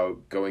were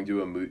about going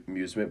to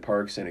amusement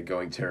parks and it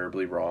going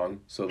terribly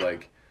wrong. So,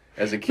 like,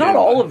 as a kid, not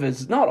all of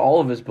his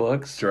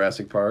books.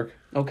 Jurassic Park.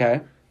 Okay.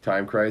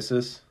 Time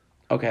Crisis.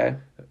 Okay.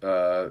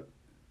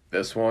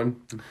 This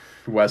one,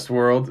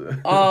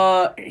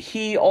 Westworld.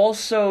 He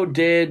also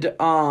did.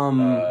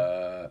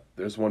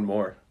 There's one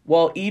more.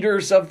 Well,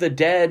 Eaters of the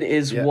Dead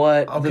is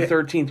what the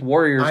 13th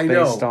Warrior is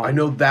based on. I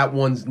know that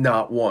one's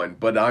not one,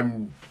 but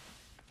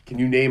Can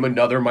you name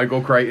another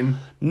Michael Crichton?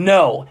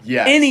 No.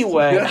 Yes.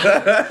 Anyway.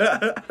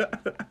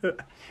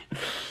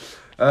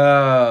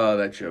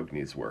 That joke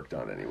needs work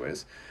done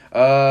anyways.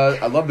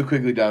 I love the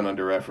Quigley Down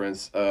Under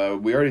reference.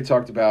 We already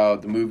talked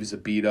about the movies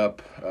that beat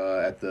up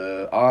at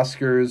the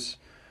Oscars.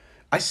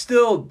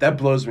 That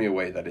blows me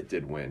away that it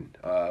did win.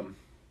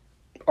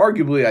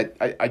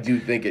 Arguably, I do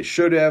think it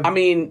should have. I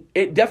mean,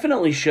 it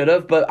definitely should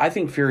have, but I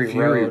think Fury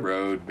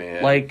Road,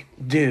 man. Like,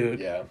 dude.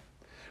 Yeah.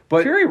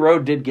 But Fury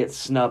Road did get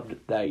snubbed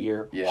that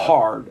year. Yeah.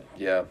 Hard.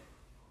 Yeah.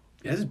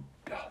 That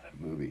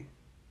movie.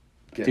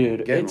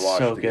 Dude, it's watched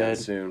so again good.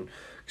 Soon.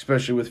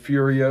 Especially with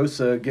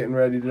Furiosa getting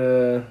ready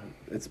to...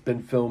 It's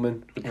been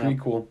filming the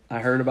prequel. I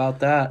heard about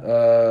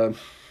that.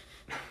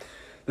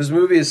 This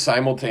movie is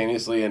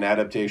simultaneously an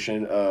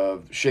adaptation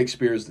of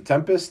Shakespeare's The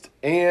Tempest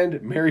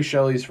and Mary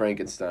Shelley's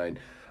Frankenstein.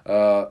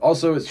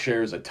 Also, it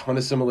shares a ton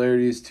of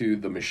similarities to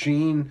The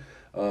Machine,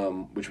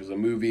 which was a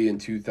movie in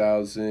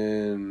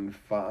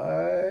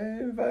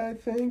 2005, I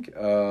think.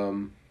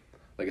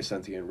 Like a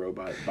sentient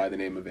robot by the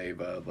name of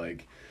Ava,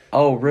 like...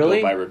 Oh,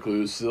 really? By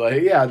Recluse.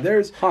 Like, yeah,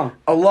 there's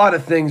a lot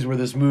of things where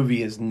this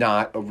movie is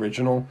not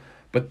original,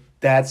 but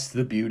that's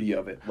the beauty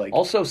of it. Like,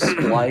 also,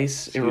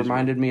 Splice. It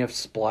reminded me of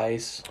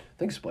Splice. I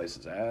think Splice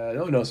is...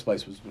 no,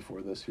 Splice was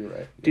before this. You're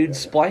right. Dude,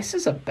 Splice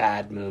is a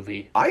bad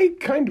movie. I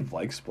kind of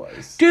like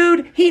Splice.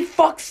 Dude, he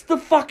fucks the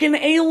fucking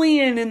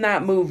alien in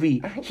that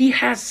movie. He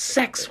has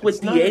sex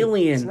with the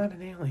alien. It's not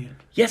an alien.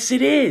 Yes,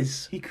 it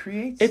is. He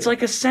creates It's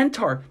like a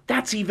centaur.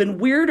 That's even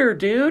weirder,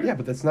 dude. Yeah,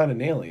 but that's not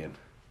an alien.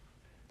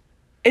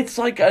 It's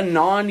like a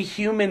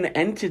non-human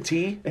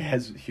entity. It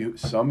has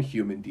some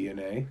human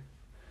DNA.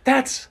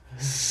 That's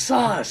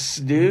sus,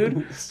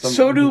 dude.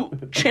 So do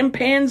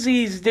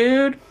chimpanzees,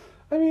 dude.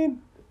 I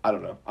mean, I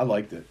don't know. I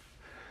liked it.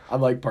 I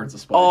like parts of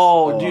Splice.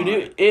 Oh,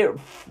 dude, it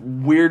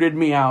weirded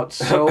me out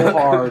so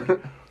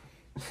hard.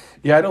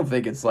 Yeah, I don't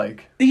think it's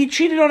like... He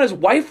cheated on his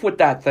wife with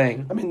that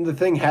thing. I mean, the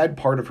thing had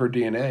part of her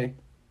DNA.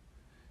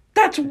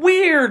 That's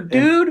weird,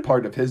 dude. And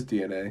part of his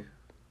DNA.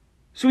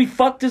 So he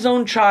fucked his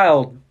own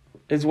child,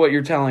 is what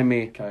you're telling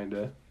me.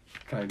 Kinda.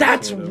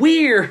 That's sort of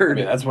weird. I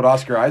mean, that's what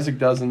Oscar Isaac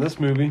does in this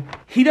movie.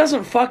 He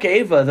doesn't fuck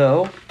Ava,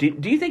 though. Do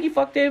you think he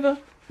fucked Ava?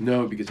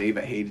 No, because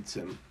Ava hates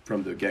him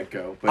from the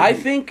get-go. But I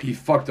think... He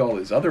fucked all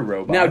his other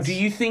robots. Now, do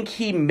you think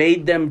he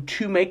made them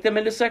to make them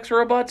into sex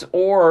robots,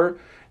 or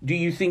do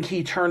you think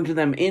he turned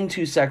them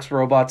into sex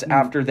robots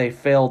after they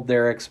failed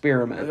their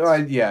experiments?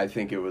 I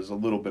think it was a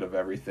little bit of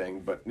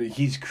everything, but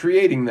he's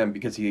creating them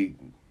because he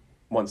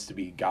wants to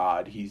be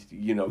God. He's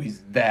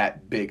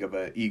that big of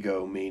an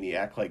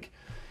egomaniac. Like,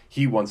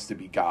 he wants to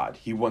be God.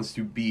 He wants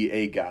to be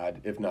a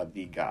God, if not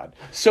the God.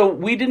 So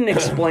we didn't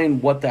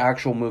explain what the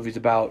actual movie's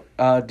about.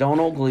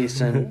 Donald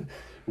Gleason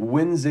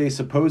wins a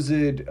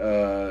supposed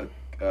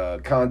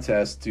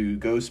contest to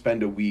go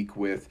spend a week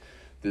with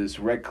this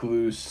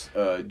recluse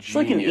genius. It's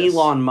like an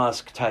Elon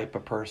Musk type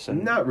of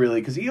person. Not really,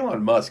 because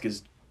Elon Musk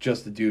is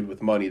just a dude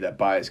with money that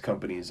buys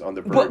companies on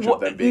the verge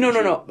of them being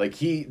no. Like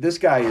this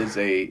guy is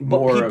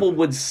but people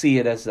would see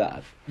it as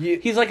that.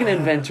 He's like an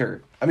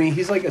inventor. I mean,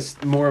 he's like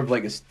more of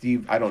like a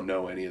Steve. I don't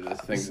know any of the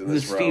things in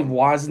this realm. Steve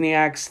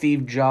Wozniak,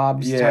 Steve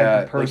Jobs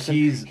type of person.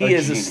 Like he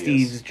is a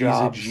Steve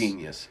Jobs. He's a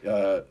genius.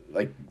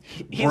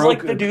 He's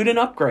like the dude in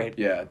Upgrade.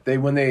 Yeah,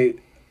 when they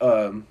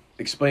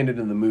explained it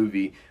in the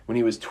movie, when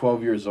he was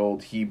 12 years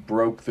old, he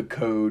broke the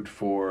code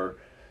for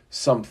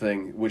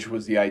something, which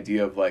was the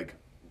idea of like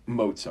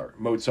Mozart.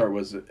 Mozart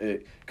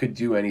could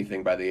do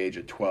anything by the age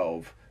of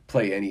 12,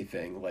 play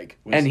anything.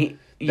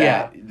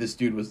 This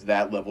dude was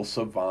that level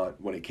savant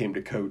when it came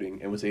to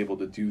coding and was able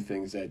to do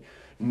things that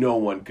no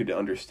one could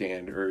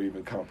understand or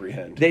even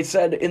comprehend. They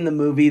said in the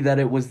movie that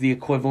it was the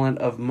equivalent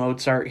of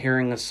Mozart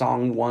hearing a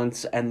song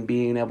once and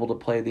being able to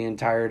play the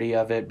entirety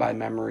of it by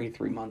memory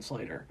 3 months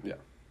later. Yeah.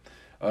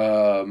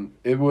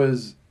 It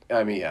was,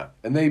 I mean, yeah.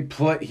 And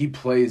he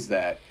plays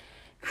that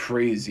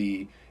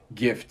crazy,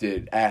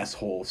 gifted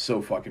asshole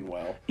so fucking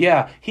well.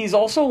 Yeah, he's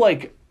also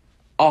like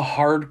a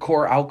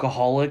hardcore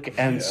alcoholic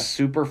and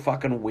super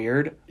fucking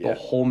weird the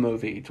whole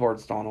movie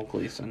towards Donald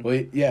Gleason.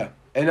 Well, yeah.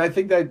 And I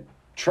think that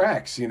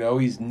tracks, he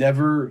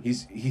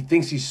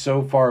thinks he's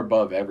so far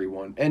above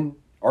everyone. And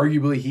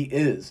arguably he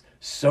is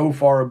so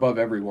far above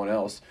everyone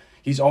else.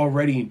 He's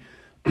already,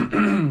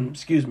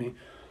 excuse me,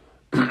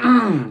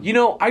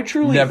 I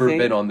truly never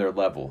think, been on their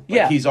level.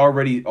 He's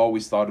already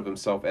always thought of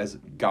himself as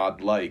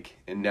godlike,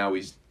 and now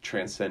he's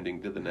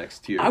transcending to the next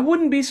tier. I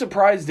wouldn't be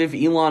surprised if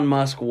Elon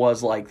Musk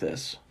was like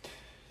this.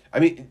 I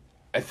mean,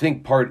 I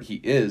think he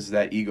is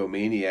that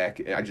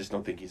egomaniac. I just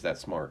don't think he's that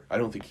smart. I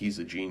don't think he's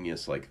a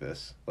genius like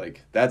this.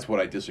 Like, that's what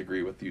I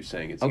disagree with you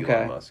saying it's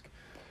Elon Musk.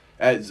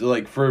 As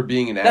like for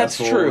being an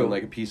asshole and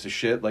like a piece of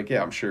shit. Like,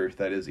 yeah, I'm sure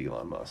that is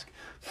Elon Musk.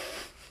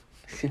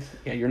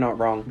 Yeah, you're not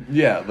wrong.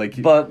 Yeah,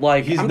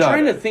 I'm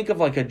trying to think of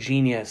like a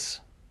genius.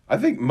 I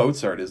think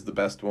Mozart is the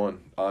best one,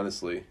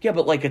 honestly. Yeah,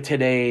 but like a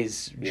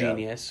today's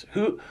genius.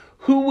 Who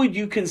would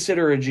you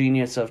consider a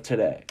genius of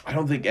today? I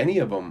don't think any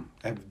of them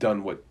have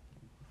done what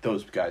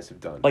those guys have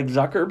done. Like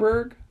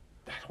Zuckerberg?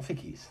 I don't think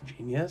he's a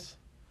genius.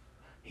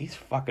 He's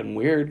fucking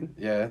weird.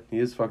 Yeah, he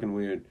is fucking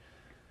weird.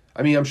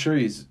 I mean, I'm sure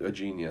he's a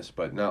genius,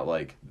 but not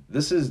like...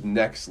 This is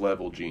next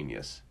level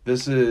genius.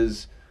 This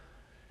is...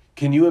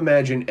 Can you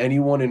imagine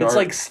anyone in It's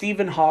like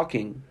Stephen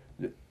Hawking.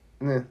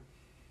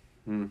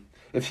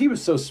 If he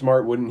was so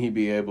smart, wouldn't he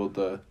be able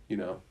to,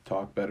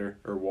 talk better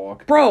or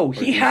walk? Bro,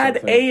 he had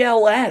something?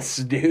 ALS,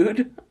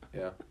 dude.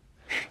 Yeah.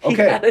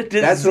 Okay,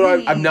 that's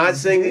what I'm not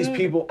saying these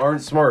people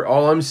aren't smart.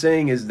 All I'm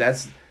saying is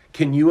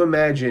can you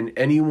imagine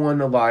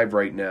anyone alive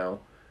right now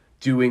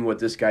doing what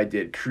this guy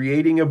did?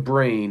 Creating a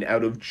brain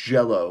out of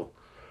Jell-O.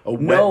 A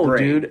wet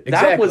brain. Dude, exactly.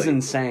 That was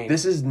insane.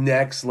 This is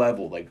next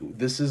level. Like,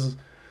 this is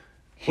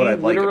what I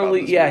like about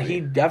this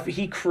movie.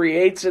 He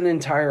creates an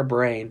entire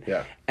brain.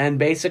 Yeah. And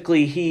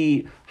basically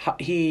he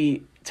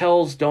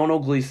tells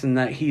Donald Gleason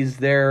that he's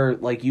there,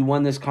 like, you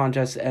won this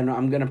contest and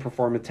I'm going to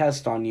perform a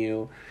test on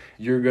you.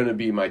 You're going to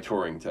be my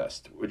Turing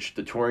test, which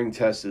the Turing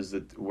test is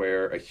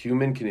where a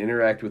human can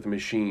interact with a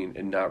machine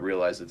and not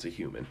realize it's a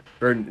human,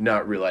 or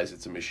not realize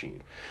it's a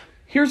machine.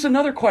 Here's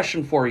another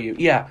question for you.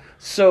 Yeah,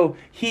 so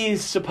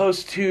he's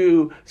supposed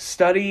to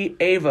study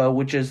Ava,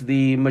 which is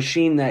the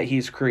machine that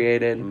he's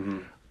created,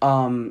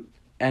 and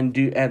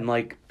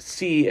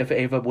see if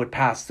Ava would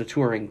pass the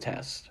Turing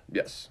test.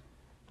 Yes.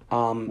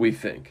 We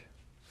think.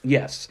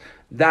 Yes,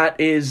 that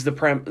is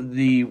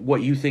the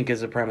what you think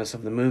is the premise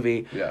of the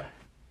movie. Yeah.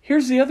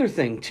 Here's the other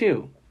thing,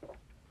 too.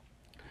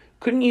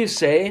 Couldn't you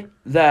say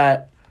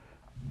that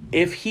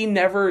if he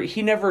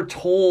never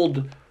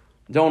told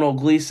Donald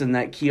Gleason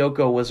that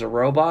Kyoko was a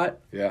robot?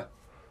 Yeah.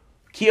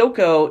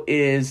 Kyoko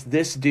is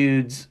this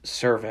dude's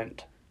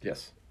servant.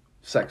 Yes.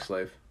 Sex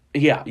slave.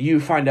 Yeah,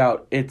 you find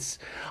out it's...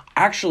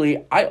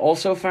 Actually, I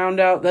also found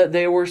out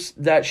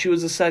that she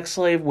was a sex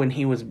slave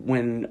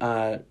when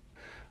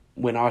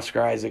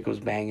Oscar Isaac was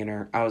banging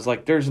her. I was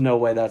like, there's no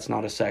way that's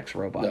not a sex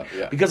robot. No,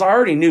 yeah. Because I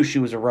already knew she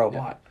was a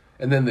robot. Yeah.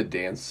 And then the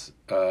dance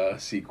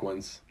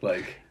sequence,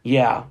 like...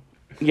 Yeah.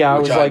 Yeah,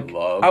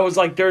 I was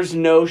like, there's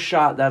no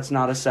shot that's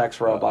not a sex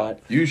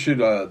robot. You should,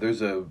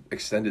 there's a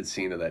extended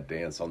scene of that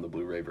dance on the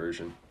Blu-ray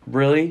version.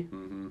 Really?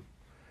 Mm-hmm.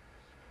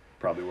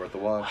 Probably worth a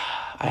watch.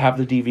 I have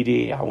the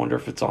DVD. I wonder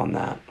if it's on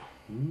that.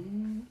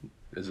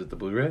 Is it the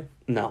Blu-ray?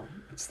 No,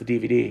 it's the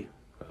DVD.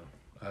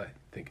 I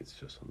think it's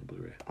just on the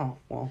Blu-ray. Oh,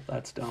 well,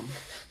 that's dumb.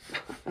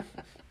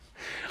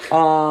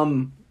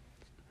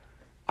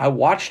 I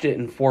watched it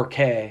in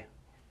 4K.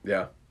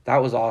 Yeah. That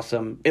was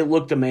awesome. It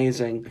looked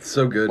amazing. It's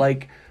so good.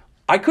 Like,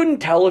 I couldn't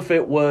tell if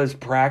it was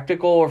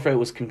practical or if it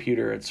was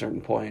computer at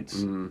certain points.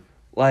 Mm.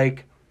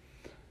 Like,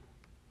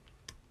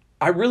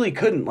 I really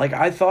couldn't. Like,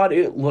 I thought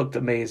it looked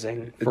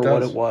amazing for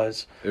what it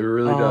was. It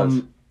really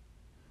does.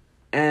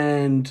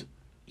 And,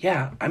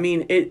 yeah, I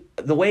mean,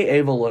 the way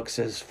Ava looks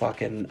is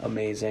fucking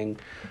amazing.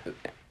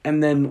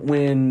 And then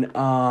when,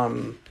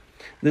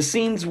 the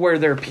scenes where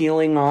they're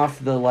peeling off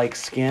the, like,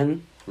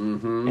 skin,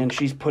 and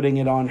she's putting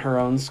it on her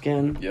own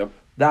skin. Yep.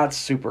 That's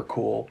super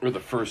cool. Or the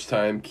first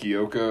time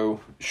Kyoko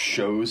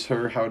shows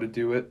her how to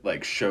do it,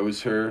 like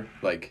shows her,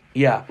 like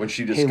when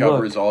she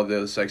discovers all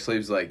those sex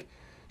slaves, like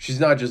she's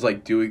not just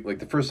like doing, like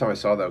the first time I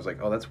saw that I was like,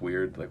 oh, that's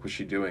weird, like what's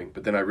she doing?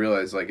 But then I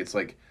realized like it's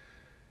like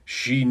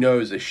she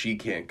knows that she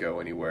can't go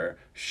anywhere.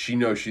 She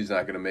knows she's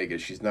not going to make it.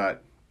 She's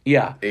not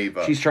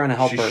Ava. She's trying to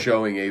help her. She's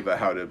showing Ava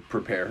how to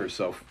prepare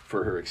herself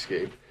for her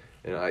escape.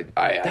 And I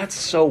that's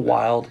so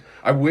wild.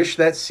 I wish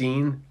that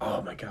scene.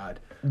 Oh my god,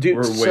 dude!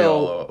 We're way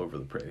all over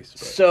the place.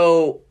 But.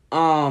 So,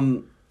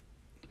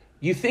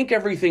 you think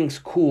everything's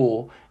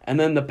cool, and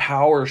then the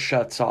power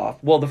shuts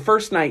off. Well, the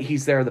first night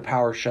he's there, the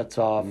power shuts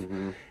off,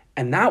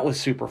 and that was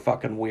super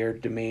fucking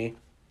weird to me.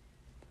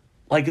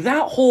 Like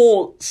that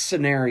whole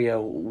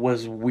scenario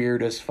was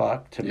weird as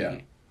fuck to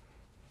me.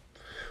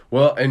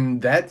 Well,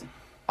 and that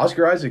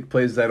Oscar Isaac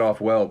plays that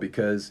off well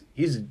because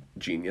he's a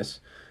genius.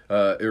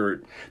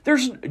 Do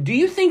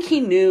you think he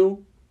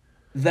knew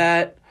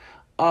that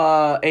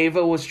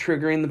Ava was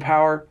triggering the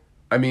power?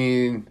 I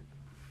mean,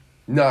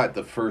 not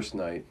the first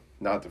night.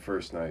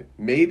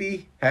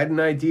 Maybe had an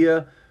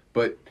idea,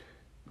 but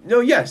no,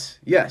 yes.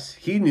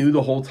 He knew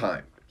the whole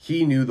time.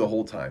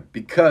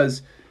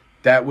 Because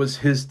that was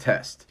his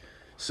test.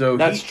 So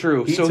that's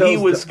true. So he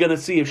was going to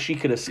see if she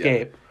could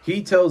escape. Yeah.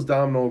 He tells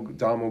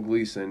Domhnall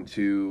Gleeson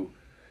to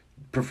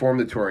perform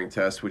the Turing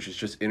test, which is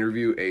just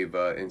interview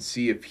Ava and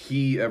see if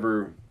he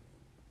ever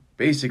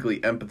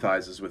basically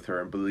empathizes with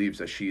her and believes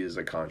that she is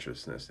a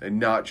consciousness and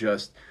not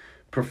just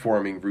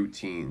performing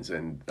routines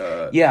and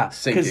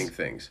syncing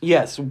things.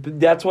 Yes,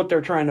 that's what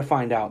they're trying to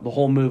find out. The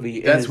whole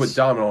movie That's what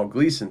Domhnall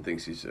Gleeson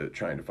thinks he's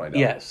trying to find out.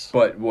 Yes.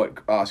 But what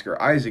Oscar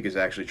Isaac is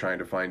actually trying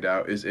to find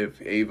out is if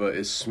Ava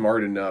is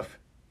smart enough,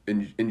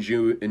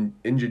 ingenious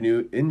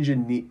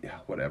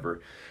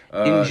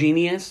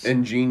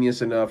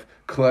enough,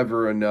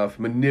 clever enough,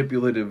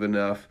 manipulative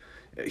enough,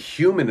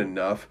 human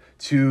enough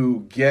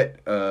to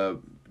get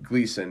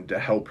Gleeson to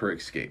help her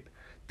escape.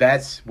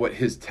 That's what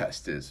his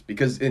test is.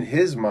 Because in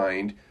his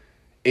mind,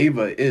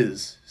 Ava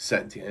is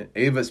sentient.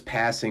 Ava's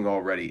passing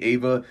already.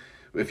 Ava,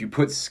 if you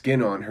put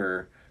skin on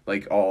her,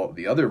 like all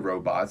the other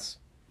robots,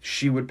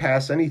 she would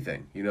pass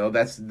anything. You know,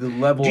 that's the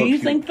level of... Do you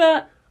think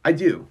that? I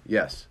do,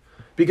 yes.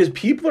 Because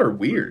people are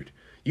weird.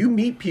 You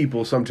meet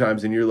people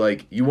sometimes and you're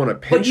like, you want to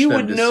pinch them to see if they're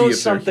human. But you would know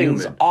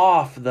something's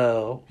off,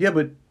 though. Yeah,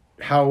 but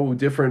how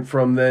different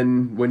from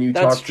then when you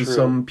talk to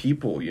some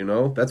people, you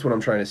know? That's what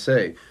I'm trying to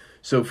say.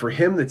 So for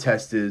him, the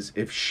test is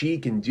if she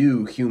can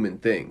do human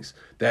things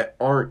that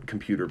aren't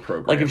computer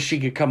programs. Like if she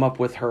could come up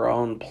with her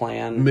own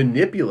plan.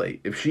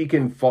 Manipulate. If she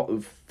can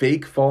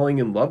fake falling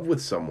in love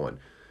with someone.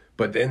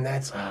 But then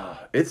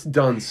it's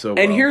done so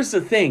well. And here's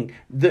the thing.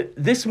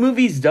 This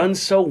movie's done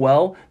so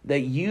well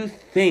that you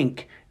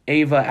think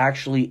Ava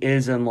actually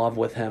is in love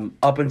with him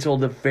up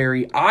until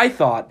I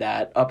thought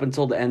that up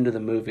until the end of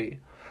the movie.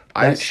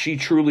 That she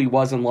truly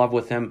was in love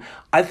with him.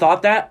 I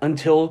thought that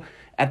until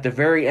at the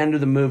very end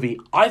of the movie.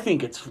 I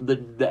think it's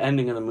the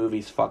ending of the movie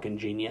is fucking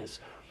genius.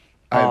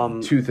 I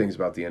have two things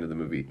about the end of the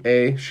movie.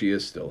 A, she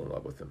is still in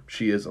love with him.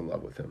 She is in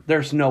love with him.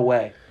 There's no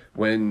way.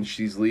 When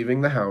she's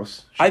leaving the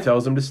house, she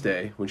tells him to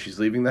stay. When she's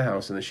leaving the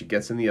house and then she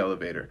gets in the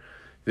elevator,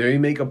 they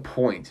make a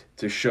point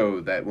to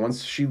show that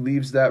once she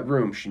leaves that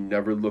room, she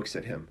never looks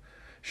at him.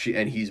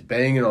 And he's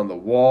banging on the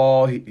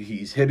wall.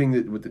 He's hitting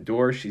it with the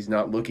door. She's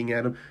not looking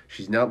at him.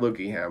 She's not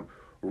looking at him.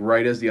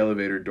 Right as the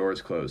elevator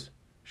doors close,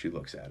 she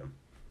looks at him.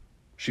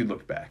 She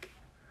looked back.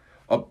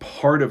 A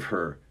part of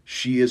her,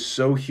 she is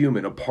so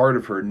human. A part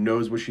of her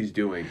knows what she's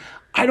doing.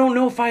 I don't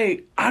know if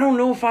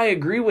I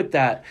agree with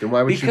that. Then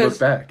why would she look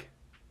back?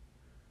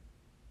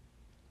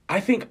 I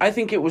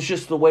think it was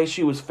just the way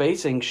she was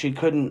facing. She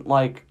couldn't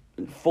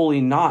fully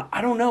not.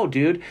 I don't know,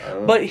 dude.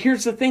 But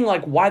here's the thing,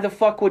 why the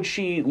fuck would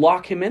she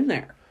lock him in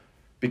there?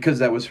 Because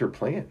that was her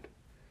plan.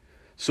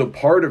 So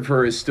part of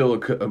her is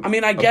still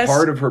I guess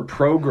part of her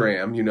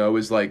program,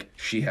 is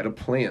she had a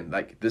plan.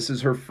 This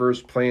is her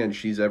first plan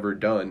she's ever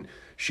done.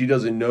 She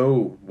doesn't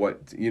know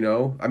what,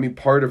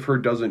 part of her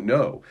doesn't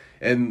know.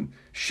 And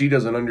she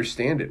doesn't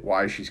understand it,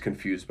 why she's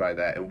confused by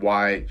that. And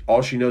why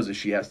all she knows is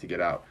she has to get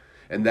out.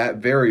 And that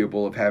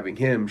variable of having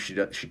him, she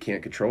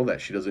can't control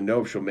that. She doesn't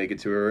know if she'll make it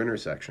to her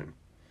intersection.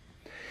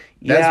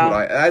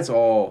 That's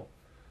all.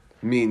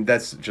 I mean,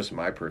 that's just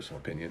my personal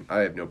opinion. I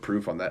have no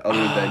proof on that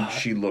other than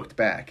she looked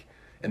back.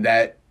 And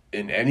that,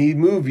 in any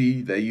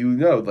movie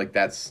that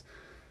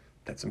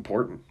that's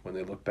important when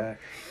they look back.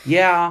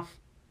 Yeah.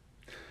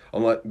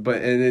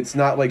 And it's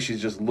not like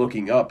she's just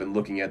looking up and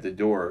looking at the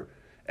door.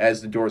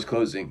 As the door's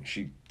closing,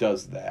 she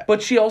does that.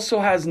 But she also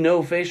has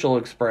no facial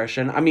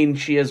expression. I mean,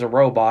 she is a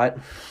robot,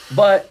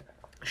 but...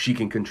 She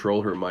can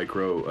control her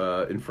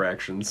micro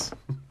infractions.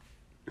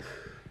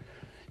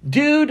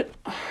 Dude...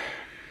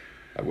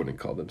 I wouldn't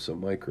call them so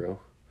micro.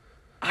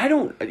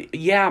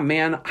 Yeah,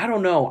 man, I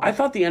don't know. I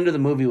thought the end of the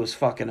movie was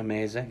fucking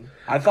amazing.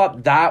 I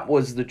thought that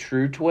was the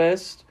true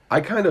twist.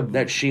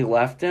 That she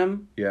left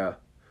him. Yeah.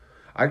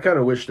 I kind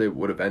of wish they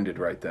would have ended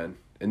right then.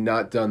 And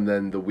not done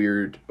then the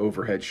weird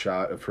overhead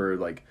shot of her,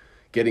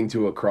 getting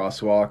to a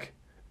crosswalk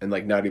and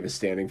like not even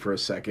standing for a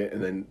second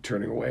and then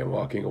turning away and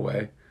walking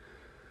away.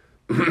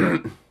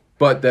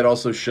 But that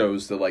also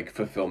shows the like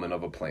fulfillment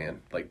of a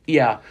plan. Like,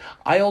 yeah,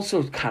 I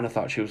also kind of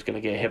thought she was going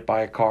to get hit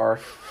by a car.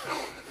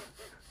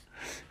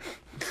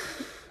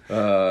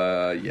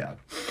 Yeah.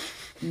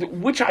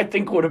 Which I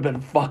think would have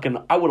been fucking...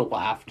 I would have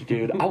laughed,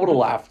 dude. I would have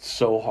laughed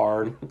so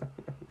hard.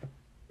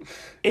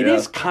 It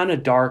is kind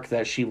of dark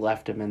that she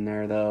left him in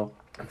there, though.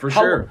 For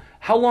sure.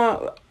 How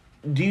long...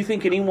 Do you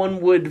think anyone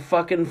would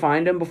fucking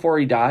find him before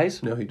he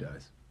dies? No, he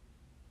dies.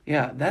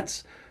 Yeah,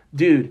 that's...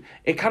 Dude,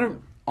 it kind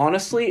of...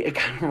 Honestly, it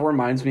kind of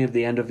reminds me of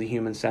the end of The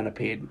Human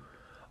Centipede.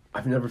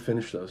 I've never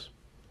finished those.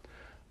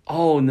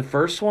 Oh, in the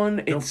first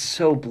one, it's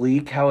so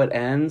bleak how it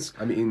ends.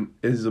 I mean,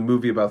 it is a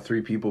movie about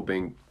 3 people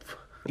being...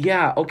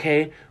 Yeah,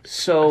 okay.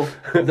 So,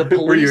 the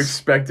police... Were you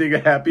expecting a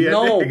happy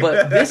ending? No,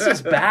 but this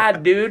is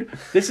bad, dude.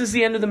 This is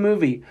the end of the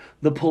movie.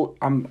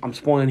 I'm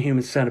spoiling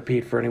Human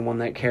Centipede for anyone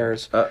that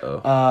cares.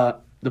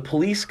 Uh-oh. The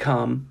police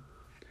come.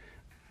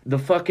 The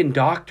fucking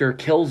doctor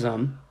kills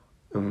him.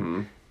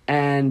 Mm-hmm.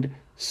 And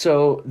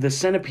so the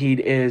centipede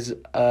is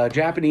a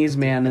Japanese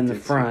man in the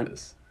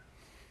front.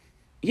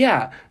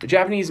 Yeah, the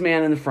Japanese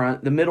man in the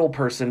front, the middle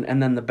person,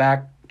 and then the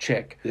back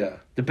chick. Yeah.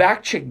 The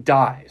back chick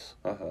dies.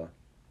 Uh-huh.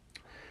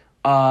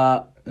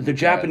 The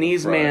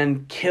Japanese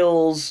man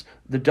kills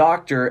the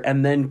doctor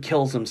and then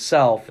kills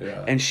himself.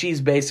 Yeah. And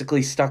she's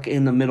basically stuck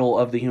in the middle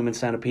of the human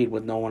centipede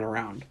with no one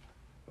around.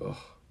 Ugh.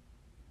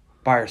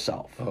 By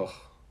herself. Ugh.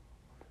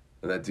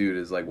 And that dude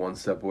is like one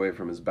step away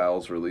from his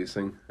bowels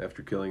releasing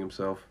after killing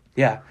himself.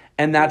 Yeah.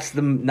 And that's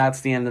the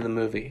end of the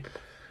movie.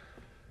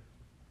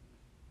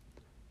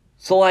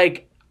 So,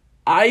 like,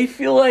 I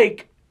feel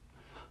like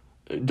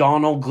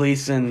Donald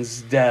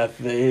Gleason's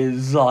death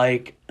is,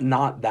 like,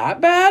 not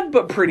that bad,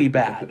 but pretty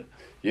bad.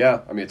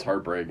 Yeah, I mean, it's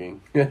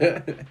heartbreaking.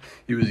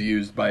 He was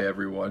used by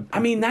everyone. I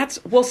mean, that's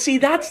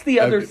the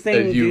other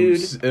thing, you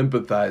dude. You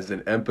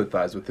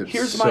empathize with him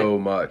so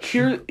much.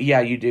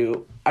 Yeah, you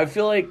do. I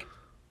feel like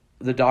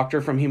the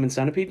doctor from Human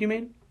Centipede, you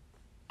mean?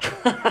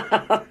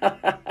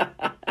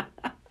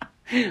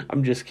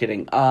 I'm just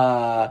kidding.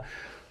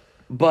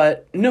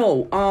 But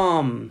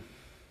no,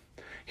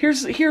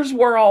 here's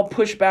where I'll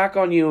push back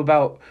on you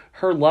about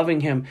her loving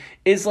him,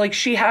 is like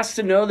she has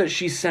to know that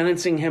she's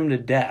sentencing him to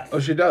death. Oh,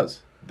 she does.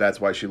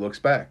 That's why she looks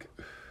back.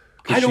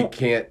 Because she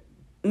can't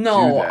do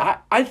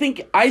that. I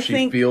think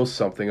she feels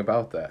something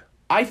about that.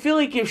 I feel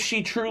like if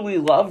she truly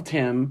loved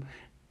him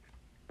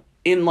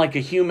in like a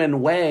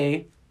human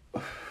way,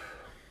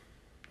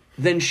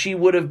 then she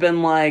would have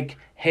been like,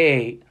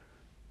 hey,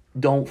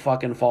 don't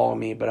fucking follow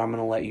me, but I'm going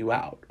to let you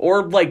out.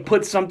 Or like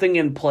put something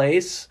in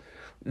place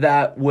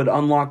that would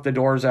unlock the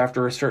doors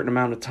after a certain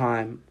amount of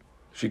time.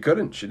 She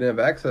couldn't. She didn't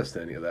have access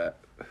to any of that.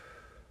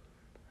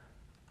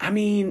 I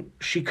mean,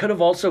 she could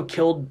have also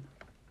killed...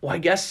 Well, I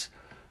guess...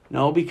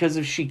 No, because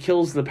if she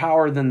kills the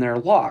power, then they're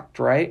locked,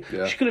 right?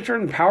 Yeah. She could have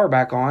turned the power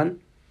back on.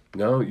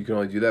 No, you can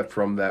only do that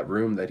from that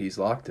room that he's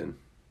locked in.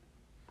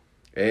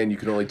 And you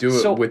can only do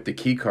it with the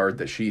key card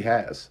that she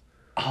has.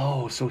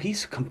 Oh, so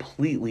he's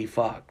completely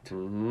fucked.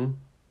 Mm-hmm.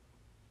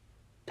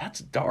 That's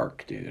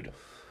dark, dude.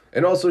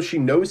 And also, she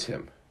knows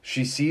him.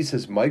 She sees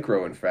his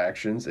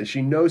micro-infractions, and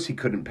she knows he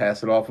couldn't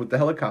pass it off with the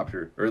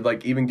helicopter. Or,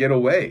 like, even get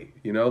away.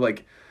 You know,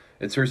 like...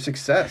 It's her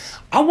success.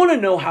 I want to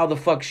know how the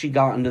fuck she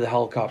got into the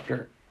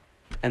helicopter.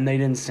 And they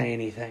didn't say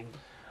anything.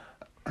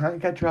 I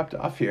got dropped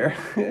off here.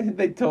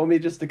 They told me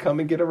just to come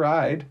and get a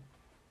ride.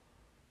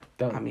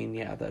 Done. I mean,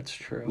 yeah, that's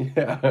true.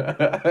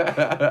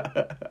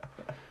 Yeah.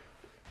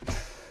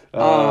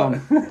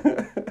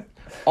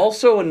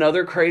 Also,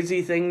 another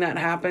crazy thing that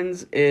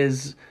happens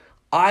is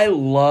I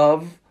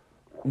love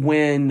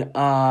when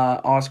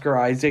Oscar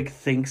Isaac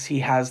thinks he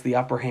has the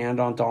upper hand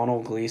on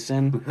Donald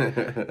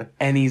Gleason,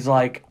 and he's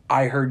like,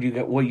 I heard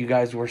what you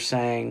guys were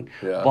saying,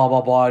 blah, blah,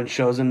 blah, and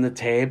shows him the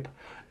tape,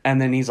 and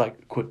then he's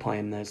like, quit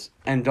playing this.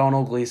 And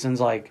Donald Gleason's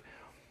like,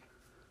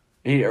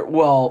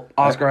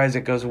 Oscar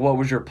Isaac goes, what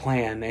was your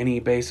plan? And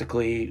he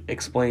basically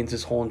explains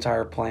his whole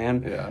entire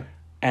plan. Yeah.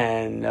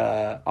 And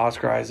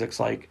Oscar Isaac's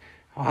like,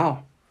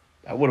 wow,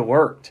 that would have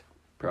worked.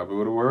 Probably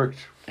would have worked.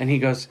 And he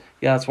goes,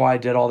 yeah, that's why I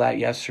did all that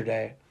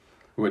yesterday.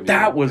 When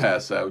that you was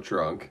pass out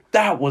drunk.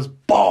 That was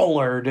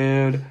baller,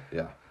 dude.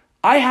 Yeah.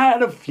 I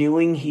had a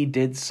feeling he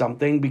did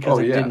something because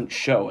it didn't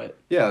show it.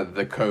 Yeah,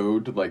 the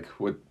code, like,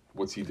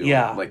 what's he doing?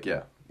 Yeah. Like,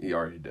 yeah, he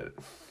already did it.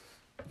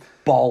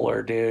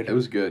 Baller, dude. It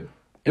was good.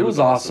 It was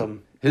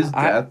awesome. His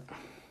death,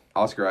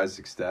 Oscar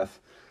Isaac's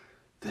death,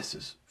 this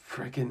is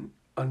freaking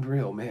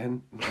unreal,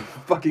 man.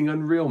 Fucking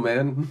unreal,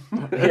 man.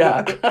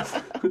 Yeah.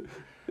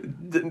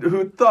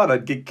 Who thought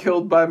I'd get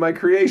killed by my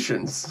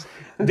creations?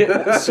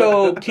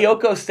 So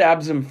Kyoko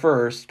stabs him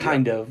first,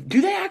 kind of.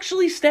 Do they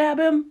actually stab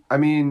him? I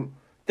mean...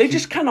 They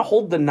just kind of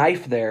hold the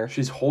knife there.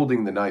 She's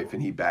holding the knife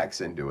and he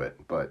backs into it,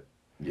 but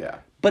yeah.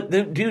 But,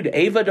 dude,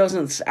 Ava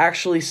doesn't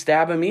actually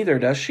stab him either,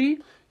 does she?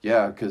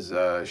 Yeah, because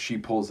she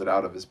pulls it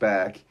out of his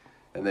back,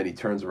 and then he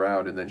turns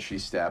around, and then she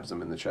stabs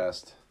him in the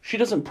chest. She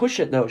doesn't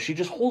push it, though. She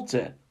just holds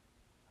it.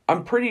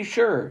 I'm pretty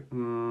sure. I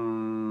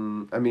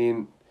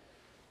mean,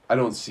 I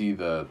don't see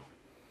the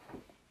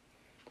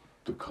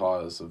the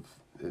cause of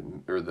it,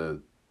 or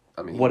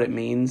what it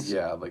means.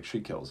 Yeah, like she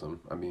kills him.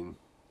 I mean,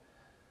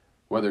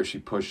 whether she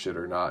pushed it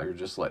or not, or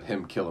just let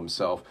him kill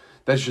himself,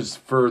 that's just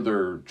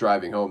further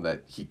driving home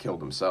that he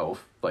killed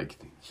himself. Like,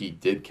 he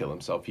did kill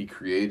himself. He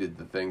created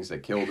the things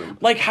that killed him.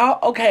 Like, how...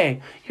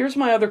 Okay, here's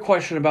my other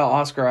question about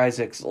Oscar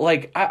Isaacs.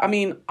 Like, I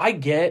mean, I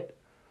get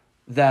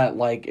that,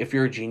 like, if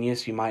you're a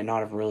genius, you might not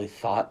have really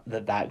thought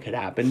that could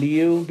happen to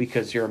you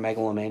because you're a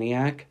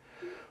megalomaniac.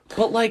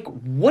 But, like,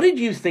 what did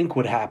you think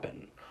would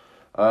happen?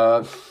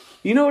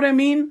 You know what I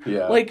mean?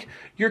 Yeah. Like,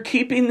 you're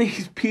keeping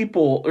these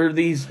people, or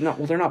these...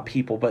 they're not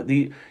people, but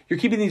you're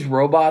keeping these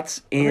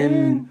robots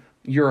in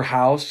your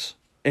house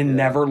and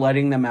never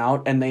letting them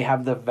out, and they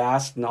have the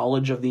vast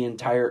knowledge of the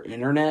entire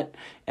internet,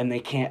 and they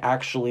can't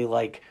actually,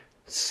 like,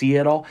 see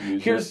it all.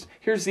 Here's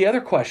the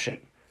other question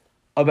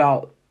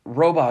about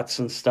robots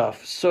and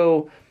stuff.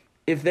 So,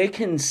 if they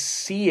can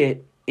see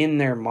it in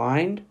their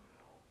mind,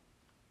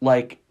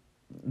 like,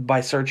 by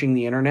searching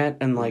the internet,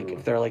 and, like,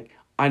 if they're like,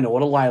 I know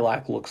what a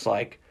lilac looks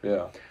like.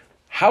 Yeah.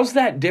 How's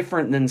that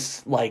different than,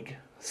 like,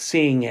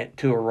 seeing it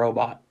to a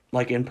robot,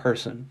 like, in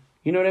person?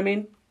 You know what I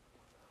mean?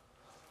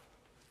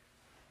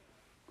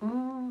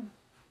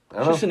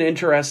 Just an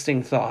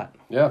interesting thought.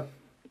 Yeah.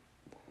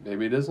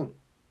 Maybe it isn't.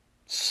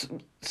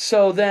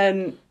 So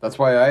then... That's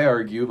why I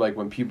argue, like,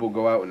 when people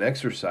go out and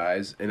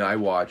exercise, and I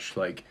watch,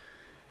 like,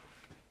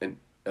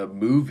 a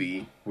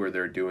movie where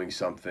they're doing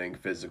something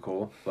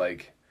physical,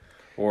 like,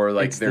 or,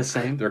 like,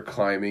 they're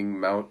climbing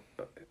Mount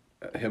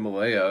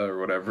Himalaya or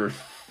whatever.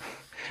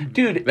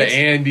 Dude, the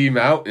Andes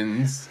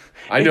Mountains.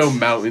 I know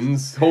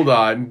mountains. Hold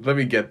on. Let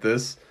me get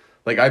this.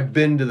 Like, I've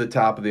been to the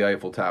top of the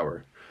Eiffel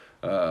Tower.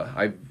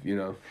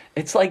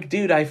 It's like,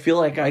 dude, I feel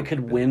like I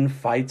could win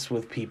fights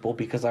with people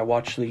because I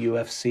watch the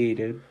UFC,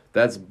 dude.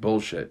 That's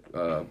bullshit.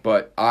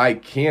 But I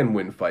can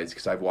win fights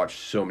because I've watched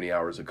so many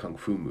hours of kung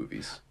fu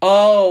movies.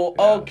 Oh,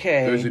 yeah.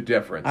 Okay. There's a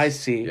difference. I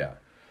see. Yeah.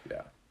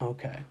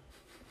 Okay.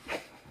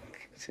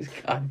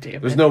 God damn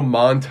it. There's no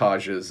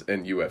montages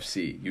in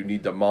UFC. You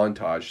need the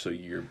montage so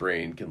your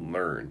brain can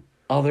learn.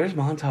 Oh, there's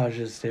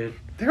montages, dude.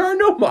 There are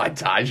no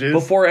montages.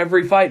 Before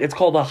every fight, it's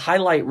called a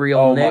highlight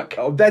reel, Nick.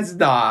 That's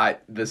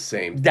not the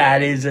same thing.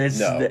 That is a...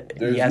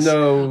 There's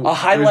no... A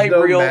highlight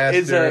reel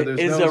is a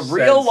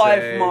real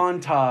life sensei.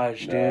 Montage,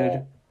 dude.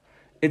 No.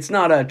 It's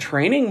not a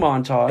training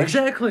montage.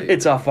 Exactly.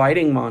 It's a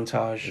fighting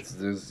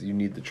montage. You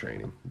need the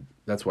training.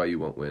 That's why you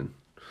won't win.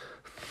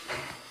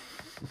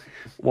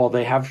 Well,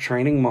 they have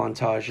training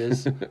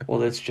montages.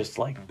 Well, it's just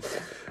like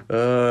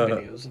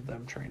videos of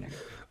them training.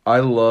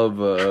 I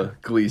love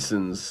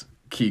Gleason's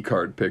key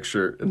card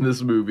picture in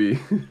this movie.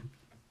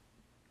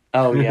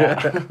 Oh,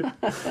 yeah.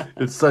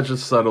 It's such a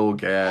subtle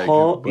gag.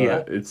 But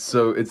yeah. It's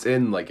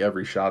in like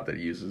every shot that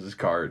he uses his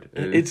card.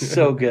 It's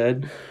so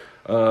good.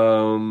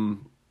 The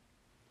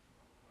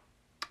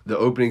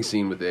opening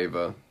scene with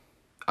Ava,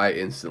 I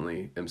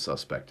instantly am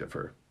suspect of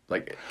her.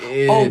 Like,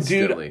 instantly. Oh,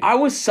 dude, I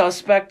was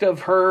suspect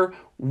of her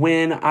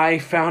when I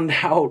found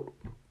out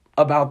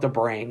about the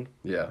brain.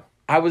 Yeah.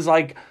 I was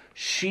like,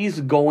 she's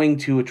going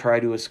to try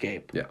to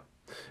escape. Yeah.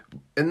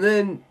 And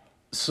then,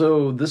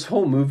 so this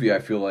whole movie, I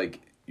feel like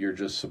you're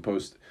just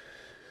supposed to...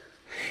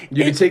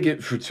 You can take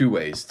it for two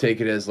ways. Take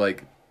it as,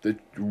 like,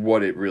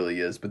 what it really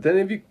is. But then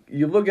if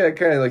you look at it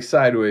kind of, like,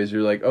 sideways,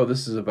 you're like, oh,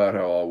 this is about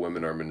how all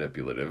women are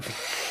manipulative.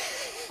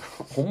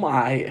 Oh,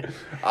 my.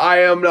 I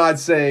am not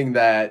saying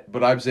that,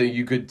 but I'm saying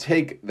you could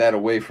take that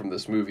away from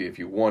this movie if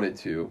you wanted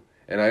to.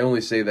 And I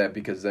only say that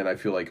because then I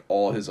feel like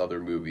all his other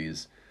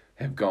movies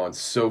have gone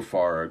so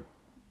far,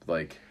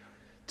 like,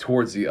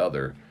 towards the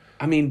other.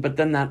 I mean, but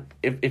then that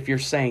if you're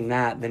saying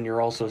that, then you're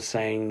also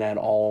saying that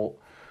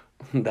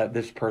that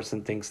this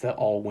person thinks that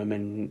all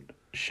women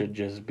should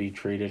just be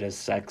treated as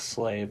sex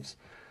slaves.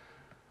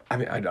 I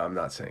mean, I'm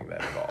not saying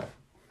that at all.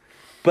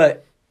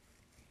 But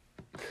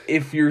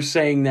if you're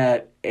saying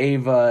that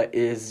Ava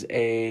is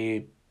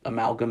a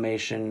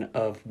amalgamation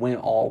of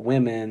all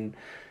women,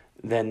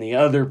 then the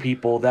other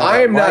people that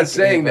I am not like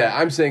saying Ava, that.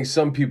 I'm saying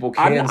some people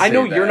can. I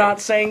know say you're that. not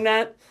saying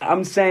that.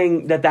 I'm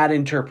saying that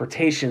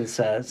interpretation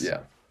says. Yeah.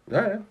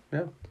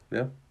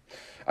 Yeah.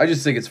 I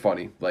just think it's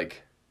funny.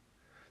 Like,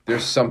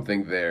 there's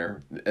something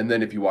there. And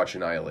then if you watch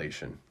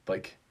Annihilation,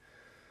 like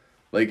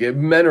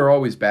men are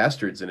always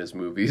bastards in his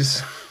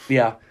movies.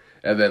 Yeah.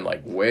 And then,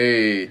 like,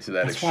 way to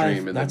that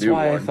extreme in the new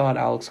one. That's why I thought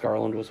Alex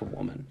Garland was a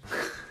woman.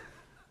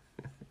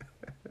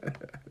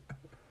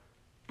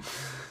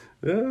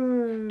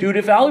 Dude,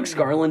 if Alex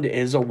Garland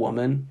is a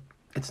woman...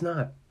 It's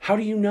not. How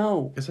do you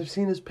know? Because I've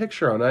seen his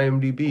picture on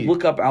IMDb.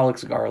 Look up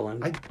Alex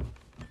Garland.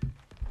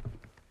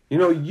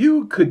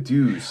 You could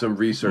do some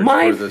research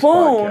My for this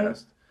phone,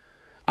 podcast.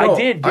 No, I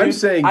did, dude. I'm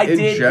saying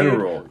in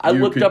general. Dude. I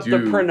looked up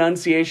the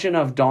pronunciation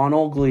of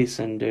Donald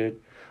Gleason, dude.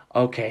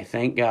 Okay,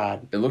 thank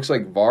God. It looks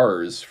like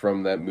Vars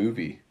from that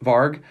movie.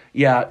 Varg?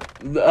 Yeah,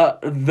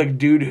 the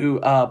dude who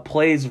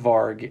plays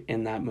Varg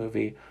in that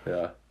movie.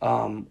 Yeah.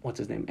 What's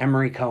his name?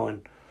 Emery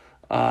Cohen.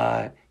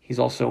 He's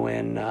also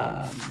in,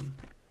 I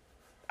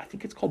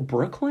think it's called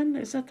Brooklyn.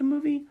 Is that the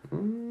movie?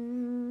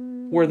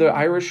 Where the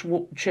Irish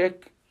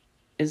chick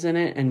is in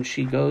it, and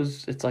she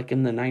goes, it's like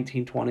in the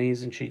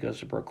 1920s, and she goes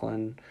to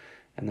Brooklyn,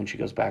 and then she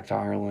goes back to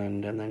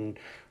Ireland, and then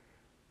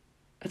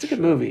it's a good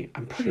movie.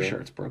 I'm pretty sure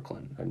it's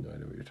Brooklyn. I have no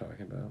idea what you're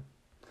talking about.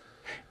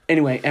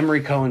 Anyway,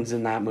 Emery Cohen's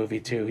in that movie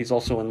too. He's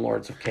also in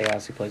Lords of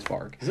Chaos. He plays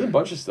Varg. He's in a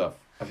bunch of stuff.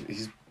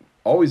 He's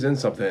always in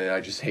something, and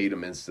I just hate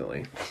him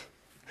instantly.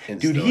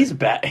 Dude, he's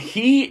bad.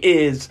 He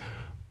is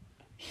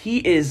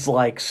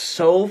like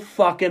so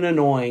fucking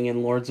annoying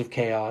in Lords of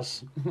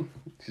Chaos.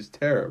 He's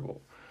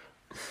terrible.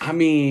 I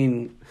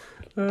mean,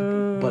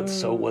 but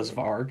so was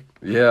Varg.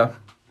 Yeah,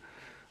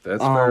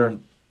 that's fair.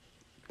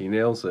 He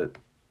nails it.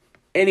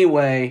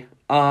 Anyway,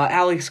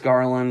 Alex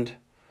Garland,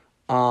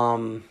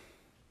 men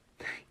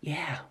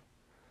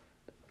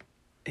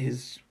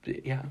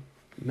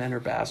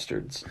are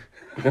bastards.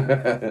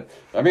 I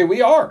mean,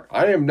 we are.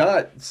 I am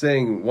not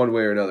saying one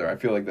way or another. I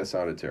feel like that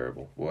sounded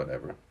terrible.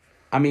 Whatever.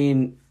 I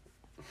mean,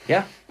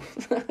 yeah.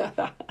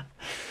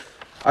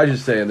 I'm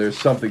just saying there's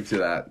something to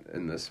that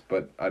in this,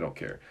 but I don't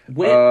care.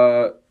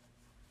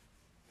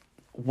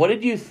 What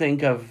did you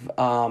think of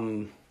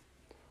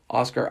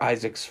Oscar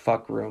Isaac's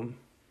fuck room?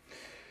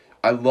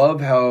 I love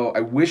how...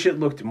 I wish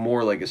it looked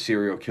more like a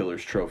serial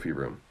killer's trophy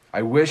room.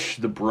 I wish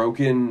the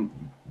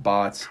broken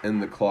bots in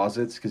the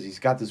closets, because he's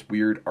got this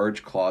weird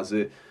arch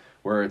closet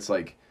where it's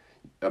like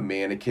a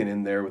mannequin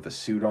in there with a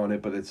suit on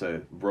it, but it's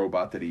a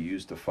robot that he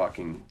used to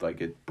fucking,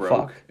 like, it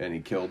broke and he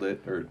killed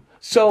it or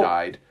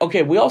died.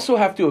 Okay, we also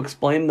have to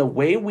explain the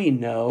way we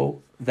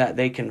know that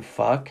they can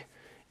fuck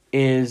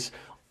is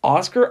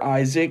Oscar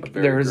Isaac,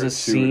 there is a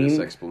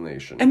scene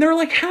explanation. And they're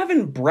like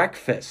having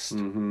breakfast.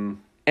 Mm-hmm.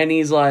 And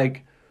he's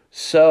like,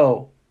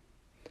 so,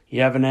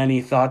 you having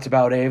any thoughts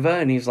about Ava?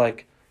 And he's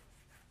like,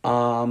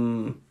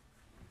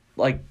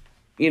 like,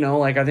 you know,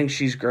 like, I think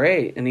she's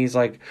great. And he's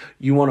like,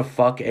 you want to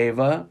fuck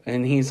Ava?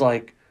 And he's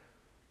like,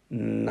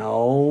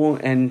 no.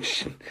 And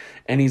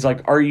he's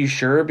like, are you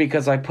sure?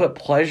 Because I put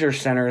pleasure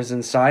centers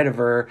inside of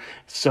her,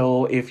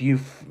 so if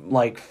you,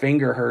 like,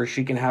 finger her,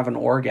 she can have an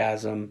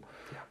orgasm.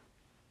 Yeah.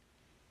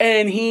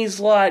 And he's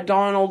like,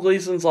 Donald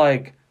Gleason's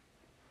like,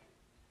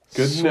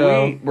 good sweet,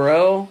 know.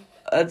 Bro.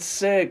 That's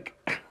sick.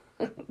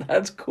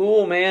 That's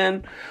cool,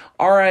 man.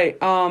 All right,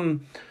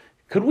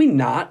 could we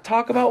not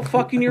talk about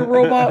fucking your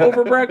robot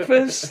over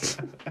breakfast?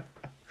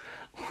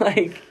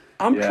 Like,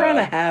 I'm trying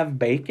to have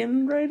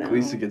bacon right now.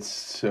 Lisa gets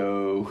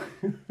so...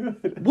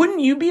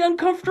 Wouldn't you be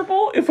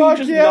uncomfortable if he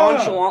just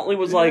nonchalantly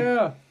was like,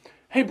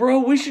 hey, bro,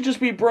 we should just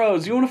be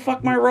bros. You want to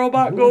fuck my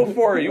robot? Go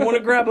for it. You want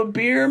to grab a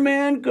beer,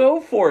 man?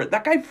 Go for it.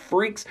 That guy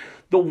freaks.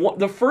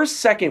 The first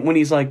second when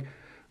he's like,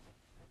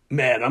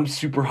 man, I'm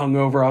super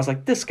hungover, I was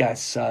like, this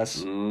guy's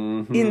sus.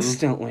 Mm-hmm.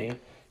 Instantly.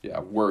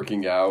 Yeah,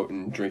 working out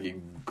and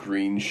drinking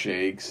green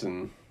shakes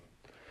and...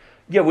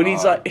 Yeah, when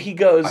he's like, he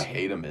goes... I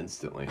hate him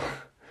instantly.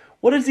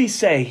 What does he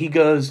say? He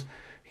goes,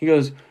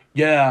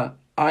 yeah,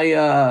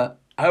 I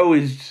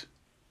always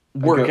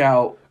work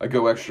out. I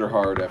go extra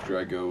hard after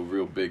I go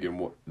real big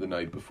the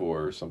night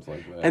before or something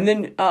like that. And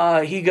then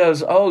he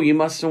goes, oh, you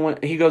must have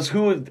went... He goes,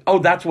 who... Oh,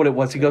 that's what it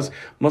was. He goes,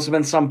 must have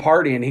been some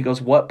party. And he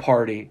goes, what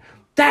party?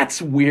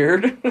 That's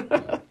weird.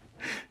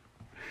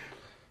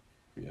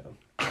 Yeah.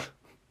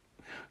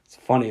 It's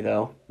funny,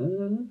 though.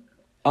 Mm-hmm.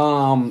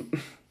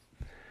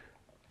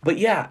 But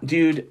yeah,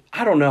 dude,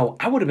 I don't know.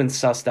 I would have been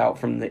sussed out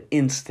from the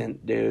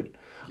instant, dude.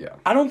 Yeah.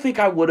 I don't think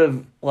I would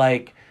have,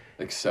 like...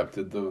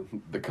 accepted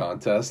the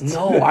contest.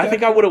 No, I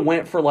think I would have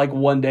went for, like,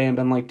 one day and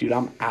been like, dude,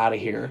 I'm out of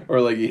here. Or,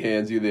 like, he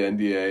hands you the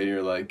NDA and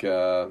you're like,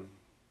 yeah,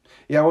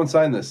 I won't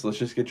sign this. Let's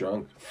just get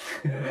drunk.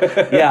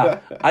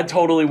 Yeah, I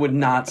totally would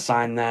not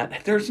sign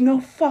that. There's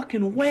no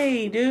fucking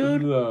way,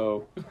 dude.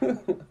 No.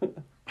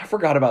 I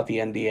forgot about the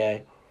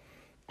NDA.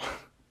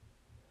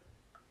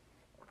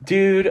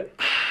 Dude,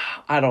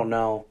 I don't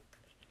know.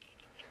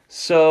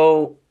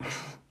 So, do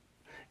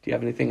you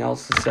have anything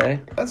else to say?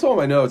 That's all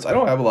my notes. I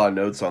don't have a lot of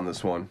notes on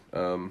this one.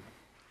 All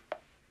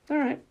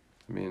right.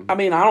 I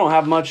mean, I don't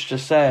have much to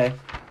say.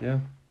 Yeah.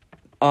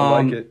 I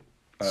like it.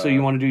 So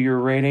you want to do your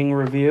rating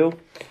review?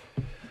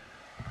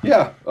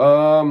 Yeah.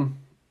 You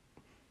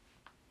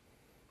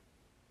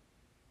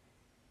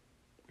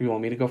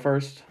want me to go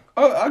first?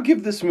 I'll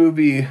give this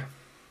movie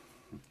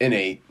an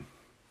 8.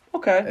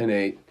 Okay. An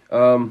 8.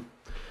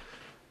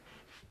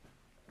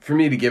 For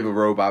me to give a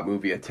robot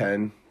movie a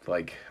 10,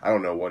 like, I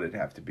don't know what it'd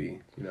have to be.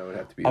 You know, it'd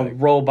have to be a like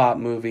robot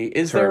movie.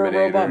 Is Terminator.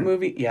 there a robot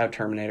movie? Yeah,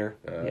 Terminator.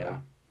 Yeah.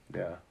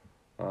 Yeah.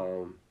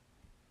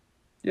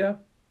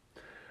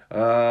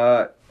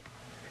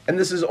 And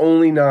this is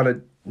only not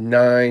a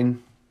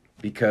 9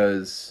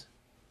 because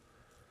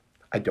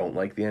I don't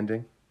like the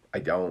ending. I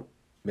don't.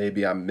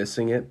 Maybe I'm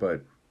missing it,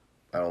 but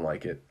I don't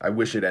like it. I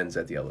wish it ends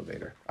at the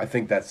elevator. I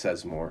think that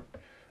says more.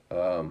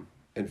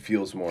 And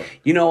feels more.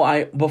 You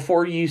know,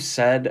 before you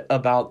said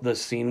about the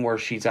scene where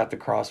she's at the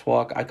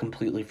crosswalk, I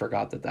completely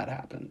forgot that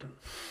happened.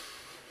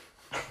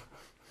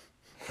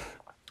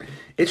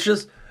 It's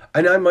just,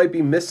 And I might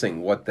be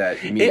missing what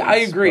that means. I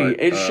agree. But,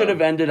 it should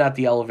have ended at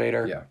the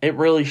elevator. Yeah. It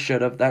really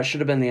should have. That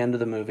should have been the end of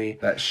the movie.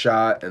 That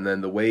shot, and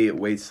then the way it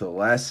waits to the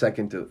last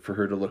second for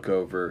her to look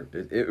over,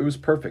 it was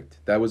perfect.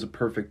 That was a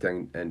perfect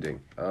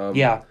ending.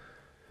 Yeah.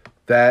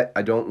 That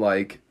I don't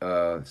like,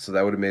 so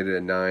that would have made it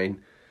a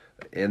 9.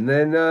 And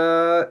then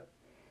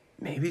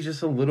maybe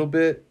just a little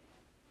bit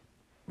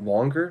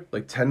longer,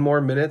 like 10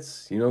 more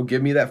minutes.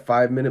 Give me that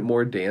 5-minute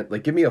more dance.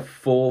 Like, give me a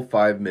full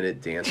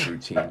 5-minute dance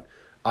routine.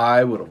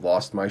 I would have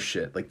lost my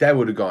shit. Like, that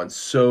would have gone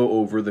so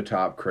over the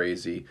top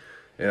crazy,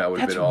 and I would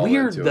have been all into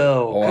it. That's weird,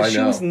 though, because she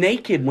know. was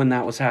naked when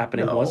that was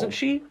happening, wasn't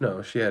she?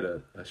 No, she had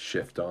a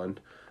shift on.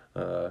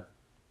 But,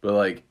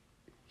 like,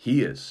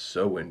 he is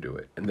so into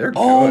it, and they're good.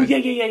 Oh,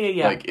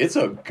 yeah. Like, it's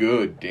a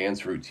good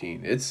dance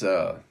routine.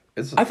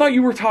 I thought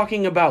you were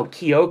talking about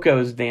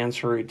Kyoko's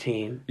dance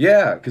routine.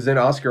 Yeah, because then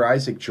Oscar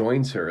Isaac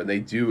joins her, and they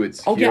do.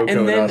 It's Kyoko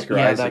and Oscar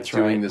Isaac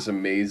doing this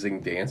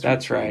amazing dance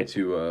routine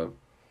to,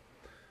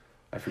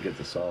 I forget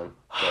the song,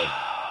 but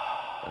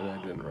I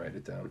didn't write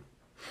it down.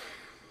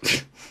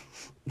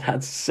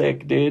 That's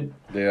sick, dude.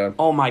 Yeah.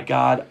 Oh my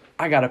God,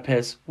 I gotta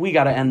piss. We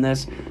gotta end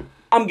this.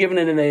 I'm giving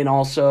it an 8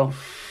 also.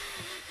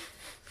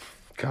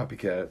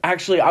 Copycat.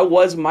 Actually,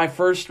 my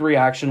first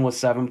reaction was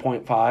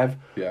 7.5.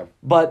 Yeah.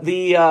 But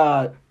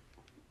the,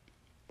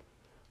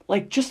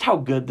 like, just how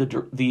good the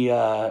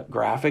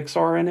graphics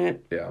are in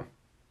it. Yeah.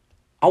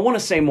 I want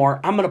to say more.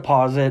 I'm going to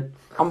pause it.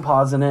 I'm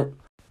pausing it.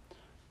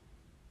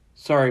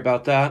 Sorry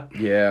about that.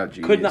 Yeah,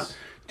 geez. Could not.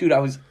 Dude, I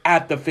was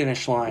at the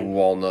finish line.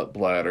 Walnut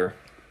bladder.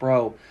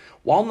 Bro,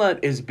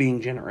 Walnut is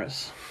being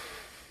generous.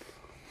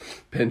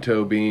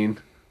 Pinto bean.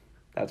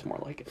 That's more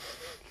like it.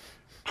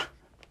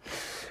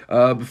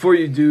 Before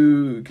you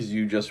do, because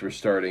you just were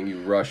starting,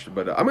 you rushed,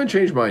 but I'm going to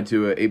change mine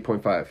to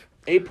 8.5.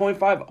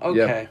 8.5?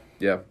 Okay.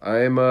 Yeah.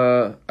 I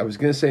was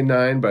going to say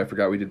 9, but I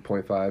forgot we did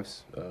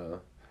 0.5s.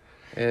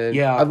 And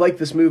yeah. I like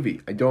this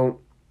movie. I don't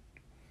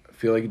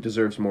feel like it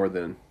deserves more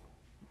than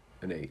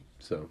an 8.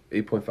 So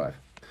 8.5.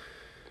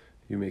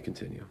 You may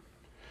continue.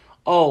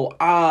 Oh,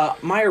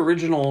 my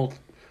original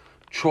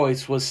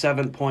choice was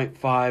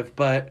 7.5,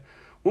 but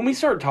when we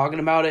started talking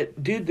about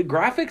it, dude, the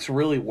graphics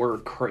really were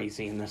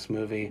crazy in this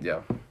movie.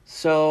 Yeah.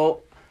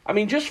 So, I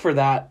mean, just for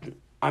that,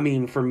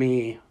 for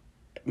me,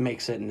 it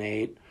makes it an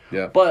 8.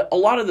 Yeah. But a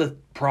lot of the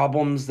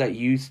problems that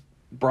you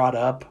brought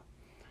up,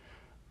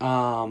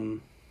 I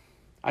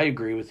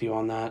agree with you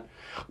on that.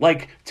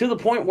 Like, to the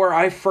point where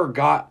I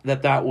forgot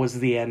that was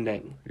the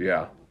ending.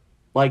 Yeah.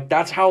 Like,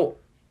 that's how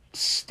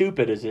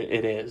stupid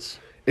it is.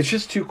 It's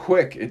just too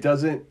quick. It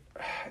doesn't...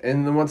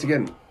 And then once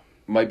again,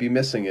 might be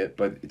missing it,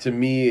 but to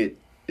me,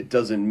 it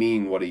doesn't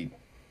mean what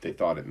they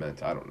thought it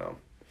meant. I don't know.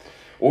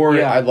 Or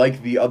I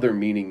like the other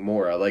meaning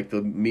more. I like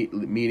the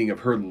meaning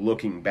of her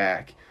looking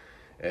back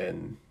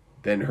and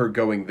then her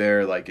going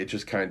there. Like, it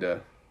just kind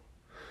of...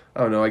 I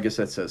don't know. I guess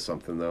that says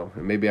something, though.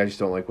 And maybe I just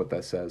don't like what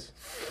that says.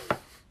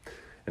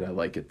 And I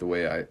like it the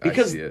way I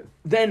see it.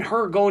 Then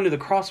her going to the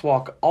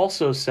crosswalk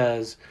also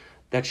says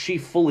that she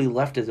fully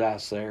left his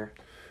ass there.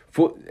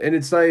 And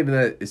it's not even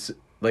that... It's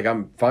like,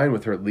 I'm fine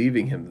with her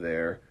leaving him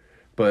there,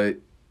 but,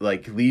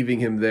 like, leaving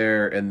him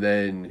there and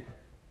then,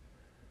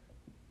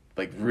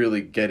 like, really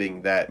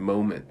getting that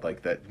moment,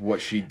 like, that what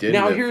she did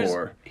it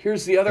for.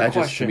 Here's the other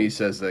question. That just, to me,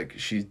 says, like,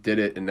 she did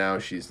it, and now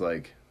she's,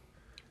 like,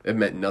 it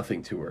meant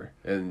nothing to her,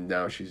 and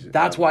now she's...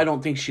 That's why I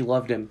don't think she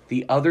loved him.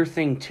 The other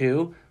thing,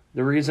 too,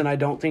 the reason I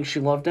don't think she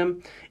loved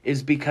him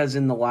is because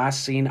in the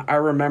last scene, I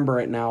remember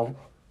it now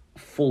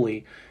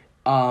fully,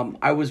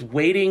 I was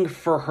waiting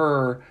for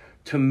her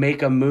to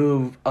make a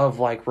move of,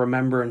 like,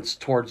 remembrance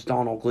towards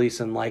Donald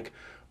Gleason, like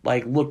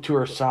look to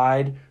her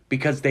side,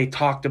 because they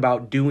talked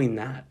about doing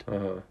that.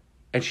 Uh-huh.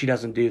 And she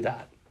doesn't do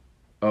that.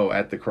 Oh,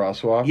 at the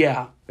crosswalk?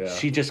 Yeah.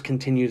 She just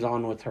continues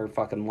on with her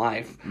fucking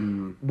life.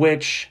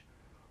 Which,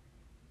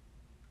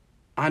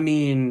 I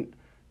mean,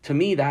 to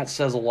me, that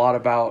says a lot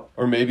about...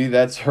 Or maybe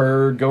that's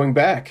her going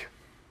back.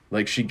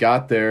 Like, she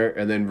got there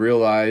and then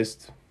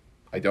realized...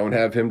 I don't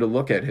have him to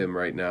look at him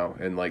right now.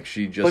 And, like,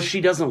 she just... But she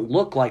doesn't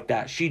look like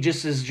that. She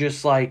just is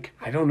just, like...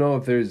 I don't know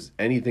if there's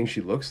anything she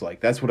looks like.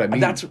 That's what I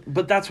mean.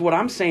 That's what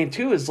I'm saying,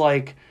 too, is,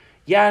 like...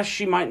 Yeah,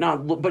 she might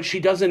not look... But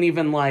she doesn't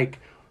even, like,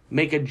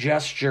 make a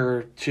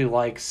gesture to,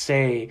 like,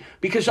 say...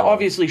 Because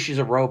obviously she's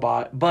a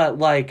robot. But,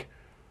 like...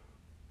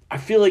 I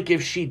feel like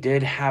if she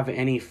did have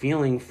any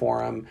feeling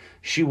for him,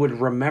 she would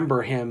remember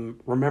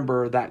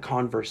that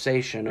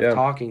conversation of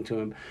talking to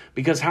him.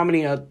 Because how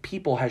many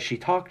people has she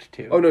talked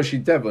to? Oh, no, she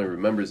definitely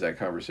remembers that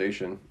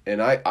conversation.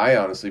 And I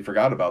honestly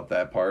forgot about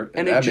that part.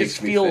 And it just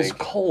feels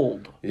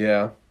cold.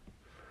 Yeah.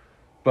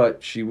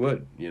 But she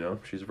would,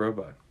 she's a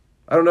robot.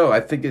 I don't know. I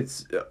think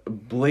it's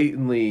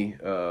blatantly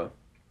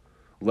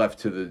left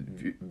to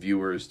the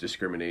viewer's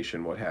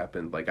discrimination what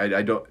happened. Like,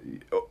 I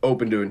don't...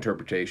 Open to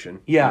interpretation.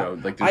 Yeah,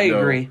 I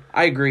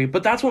agree.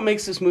 But that's what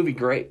makes this movie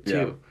great,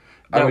 too.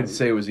 Yeah. I would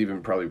say it was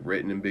even probably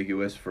written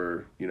ambiguous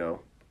for,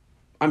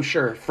 I'm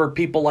sure, for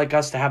people like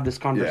us to have this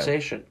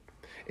conversation.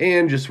 Yeah.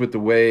 And just with the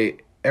way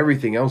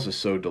everything else is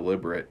so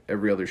deliberate.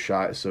 Every other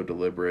shot is so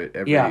deliberate.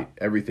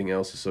 Everything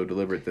else is so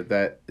deliberate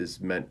that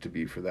is meant to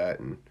be for that.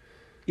 And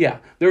yeah,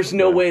 there's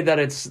no way that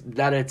it's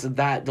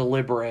that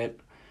deliberate,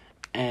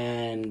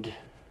 and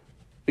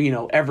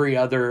every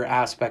other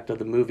aspect of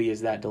the movie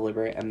is that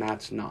deliberate, and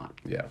that's not.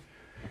 Yeah.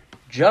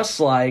 Just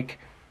like,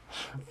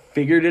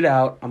 figured it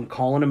out. I'm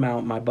calling him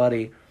out, my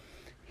buddy.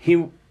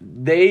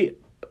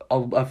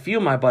 A few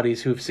of my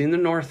buddies who have seen The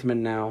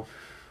Northman now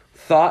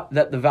thought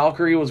that the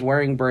Valkyrie was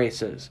wearing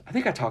braces. I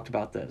think I talked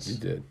about this. You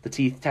did. The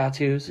teeth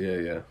tattoos.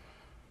 Yeah.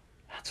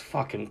 That's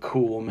fucking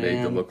cool, man.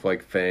 Made them look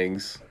like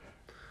fangs.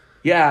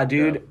 Yeah,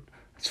 dude. Yeah.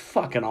 It's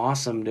fucking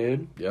awesome,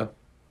 dude. Yeah.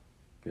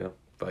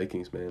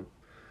 Vikings, man.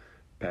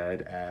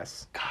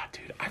 Badass. God,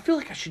 dude. I feel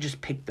like I should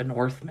just pick The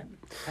Northman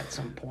at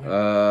some point.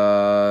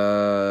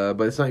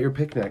 But it's not your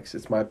pick next.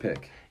 It's my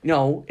pick.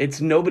 No, it's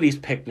nobody's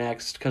pick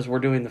next because we're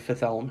doing The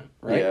Fifth Element,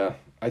 right? Yeah.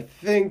 I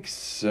think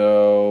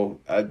so.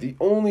 The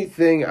only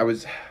thing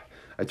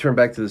I turned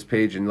back to this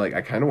page and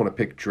I kind of want to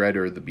pick Dread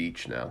or The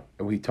Beach now,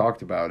 and we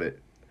talked about it,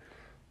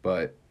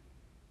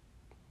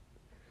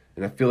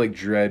 and I feel like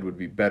Dread would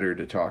be better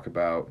to talk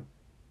about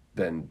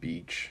than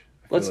Beach.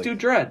 Let's do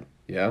Dread.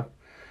 Yeah.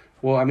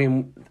 Well, I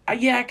mean,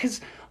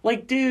 because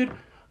dude,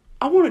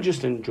 I want to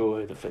just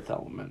enjoy The Fifth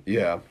Element.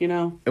 Yeah.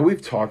 And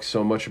we've talked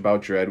so much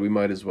about Dread, we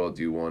might as well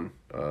do one,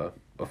 a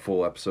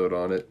full episode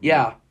on it.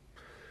 Yeah.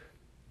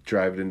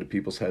 Drive it into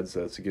people's heads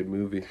that it's a good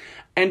movie.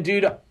 And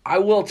dude, I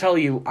will tell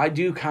you, I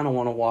do kind of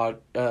want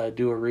to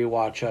do a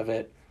rewatch of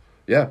it.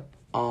 Yeah.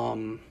 I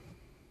mean,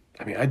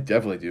 I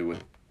definitely do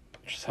with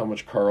just how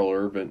much Carl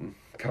Urban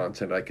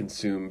content I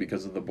consume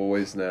because of The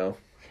Boys now.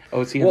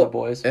 Oh, is he in The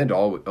Boys? And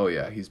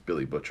he's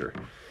Billy Butcher.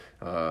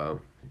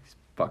 He's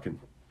fucking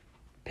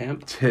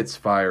pimp. Tits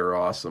fire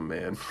awesome,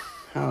 man.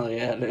 Hell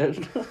yeah,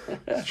 dude.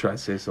 Try to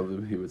say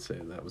something he would say,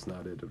 and that was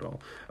not it at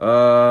all.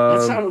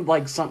 That sounded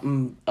like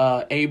something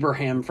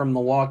Abraham from The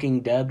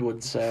Walking Dead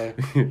would say.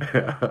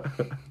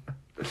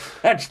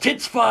 That's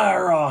tits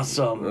fire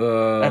awesome.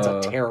 That's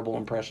a terrible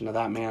impression of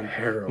that man.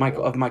 Terrible.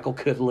 Michael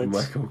Kudlitz.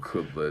 Michael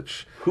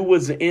Kudlitz. Who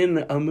was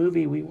in a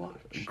movie we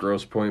watched.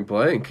 Grosse Point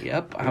Blank.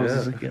 Yep. I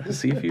was going to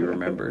see if you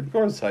remembered. Of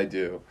course I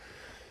do.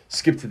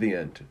 Skip to the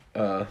end.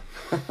 That's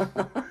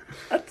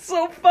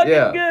so fucking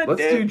good, let's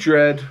do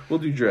Dread. We'll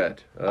do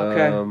Dread.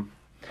 Okay.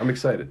 I'm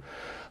excited.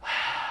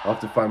 I'll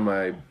have to find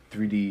my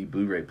 3D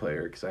Blu-ray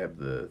player because I have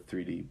the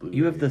 3D Blu-ray.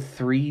 You have the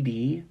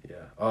 3D? Yeah.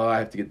 Oh, I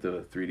have to get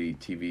the 3D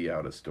TV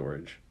out of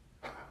storage.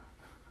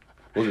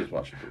 We'll just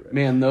watch it Blu-ray.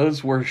 Man,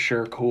 those were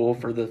sure cool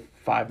for the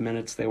 5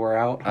 minutes they were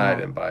out. I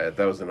didn't buy it.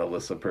 That was an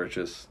Alyssa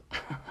purchase.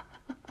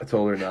 I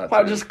told her not to.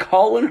 I'm just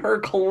calling her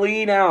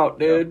clean out,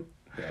 dude.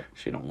 Yep.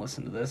 She don't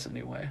listen to this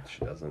anyway.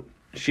 She doesn't.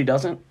 She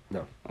doesn't?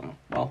 No. Oh,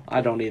 well,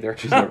 I don't either.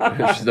 She's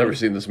never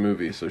seen this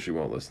movie, so she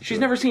won't listen. She's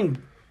never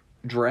seen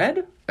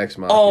Dread? Ex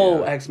Machina.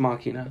 Oh, Ex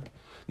Machina.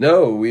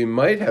 No, we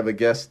might have a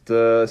guest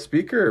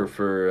speaker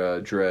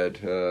for Dread.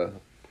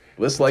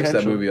 Liz likes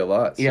that movie a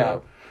lot. So yeah,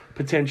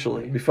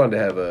 potentially. It'd be fun to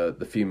have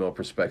the female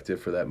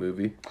perspective for that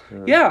movie.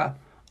 Yeah.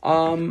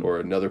 Or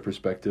another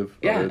perspective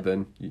other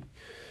than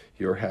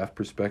your half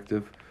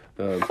perspective.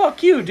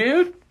 Fuck you,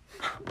 dude.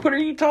 What are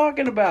you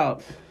talking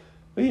about?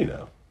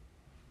 Well,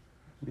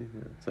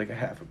 it's like a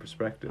half a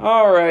perspective.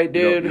 All right,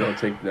 dude. You don't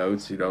take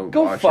notes. You don't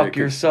go watch fuck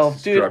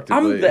yourself, dude.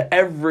 I'm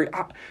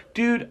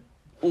dude.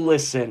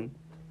 Listen.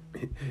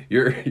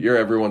 You're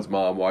everyone's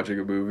mom watching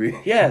a movie.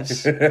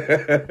 Yes.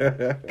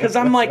 Because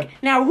I'm like,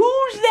 now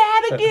who's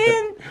that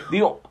again?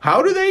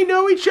 How do they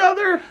know each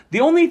other?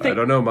 The only thing I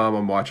don't know, Mom.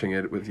 I'm watching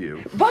it with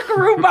you.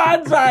 Buckaroo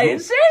Banzai,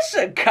 is this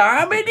a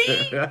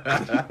comedy?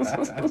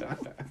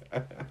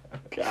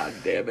 God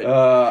damn it.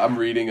 I'm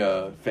reading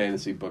a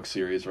fantasy book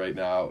series right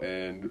now,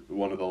 and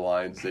one of the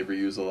lines they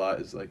reuse a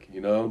lot is like,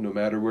 no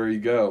matter where you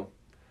go,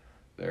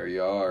 there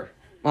you are.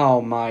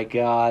 Oh my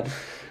God.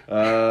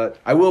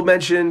 I will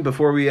mention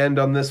before we end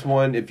on this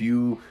one, if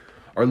you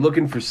are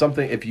looking for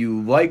something, if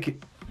you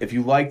liked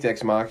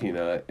Ex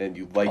Machina and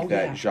you like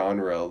that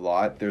genre a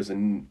lot, there's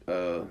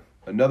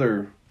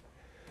another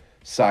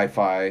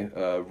sci-fi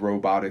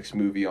robotics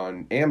movie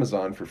on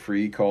Amazon for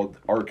free called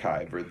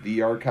Archive or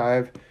The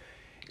Archive.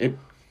 It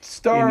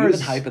stars.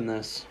 You've been hyping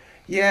this.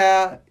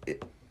 Yeah,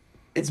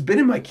 it's been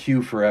in my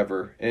queue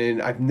forever,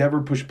 and I've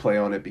never pushed play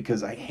on it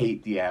because I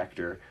hate the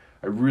actor.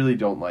 I really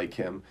don't like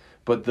him,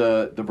 but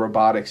the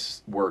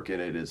robotics work in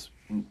it is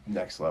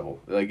next level.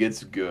 Like,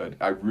 it's good.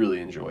 I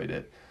really enjoyed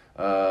it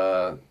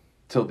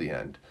till the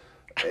end.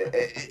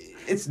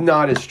 It's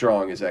not as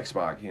strong as Ex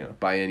Machina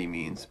by any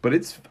means, but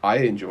I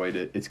enjoyed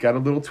it. It's got a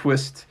little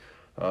twist.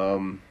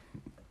 Yeah,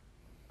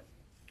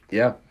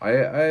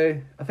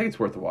 I think it's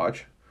worth a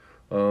watch.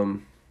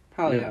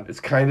 Hell yeah.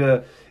 It's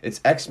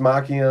Ex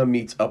Machina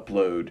meets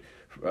Upload,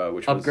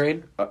 which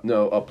Upgrade?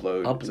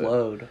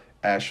 Upload.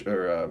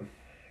 Upload.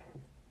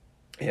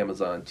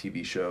 Amazon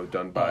TV show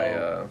done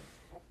by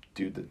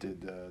dude that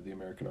did The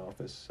American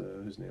Office,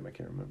 whose name I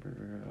can't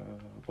remember.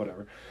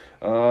 Whatever.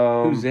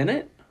 Who's in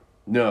it?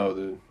 No,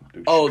 the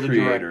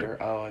creator. director.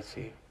 Oh, I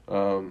see.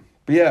 But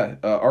yeah,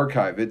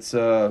 Archive. It's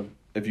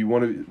if you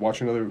want to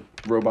watch another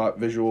robot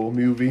visual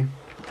movie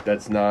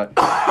that's not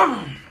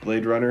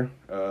Blade Runner,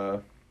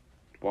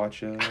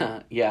 watch...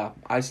 Yeah,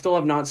 I still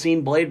have not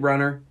seen Blade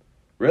Runner.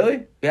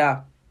 Really?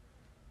 Yeah.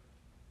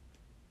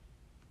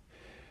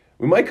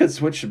 We could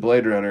switch to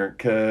Blade Runner,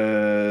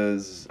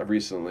 because I've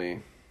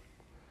recently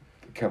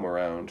come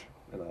around,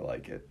 and I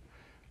like it.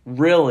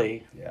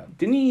 Really? Yeah.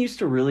 Didn't you used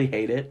to really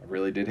hate it? I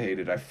really did hate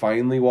it. I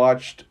finally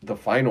watched the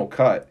final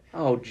cut.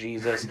 Oh,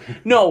 Jesus.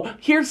 No,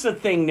 here's the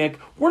thing, Nick.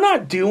 We're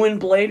not doing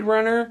Blade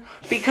Runner,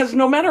 because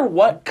no matter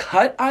what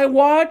cut I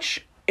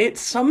watch, it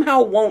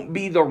somehow won't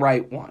be the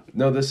right one.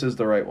 No, this is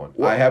the right one.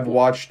 I've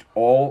watched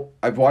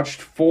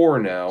 4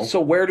 now.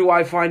 So where do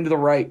I find the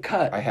right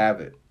cut? I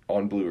have it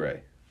on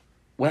Blu-ray.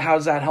 Well, how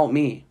does that help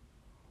me?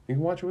 You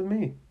can watch it with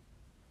me.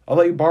 I'll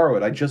let you borrow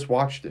it. I just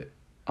watched it.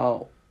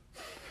 Oh.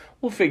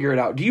 We'll figure it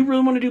out. Do you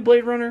really want to do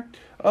Blade Runner?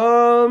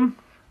 No,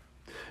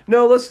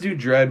 let's do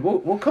Dredd.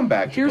 We'll come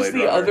back to Here's Blade the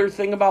Runner. other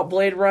thing about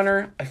Blade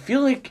Runner. I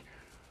feel like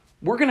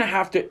we're going to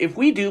have to... If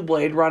we do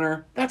Blade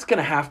Runner, that's going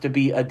to have to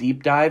be a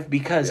deep dive,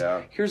 because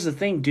here's the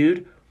thing,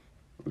 dude.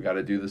 We got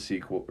to do the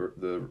sequel, or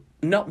the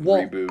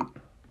reboot.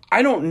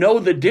 I don't know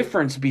the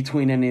difference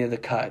between any of the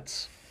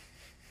cuts.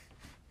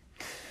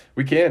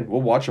 We can.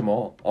 We'll watch them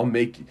all. I'll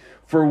make...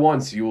 For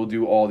once, you will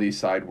do all the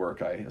side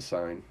work I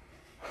assign.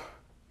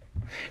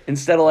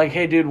 Instead of like,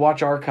 hey, dude,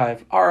 watch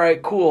Archive. All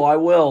right, cool, I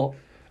will.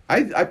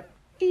 I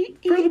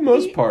for the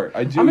most part,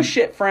 I do. I'm a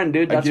shit friend,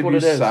 dude. That's what it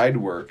is. I give you side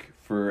work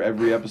for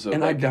every episode.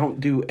 And I don't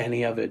do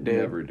any of it, dude.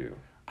 Never do.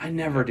 I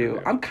never do.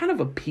 I'm kind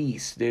of a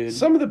piece, dude.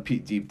 Some of the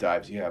deep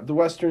dives you have. The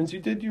Westerns, you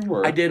did your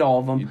work. I did all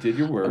of them. You did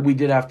your work. We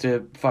did have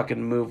to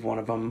fucking move one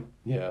of them.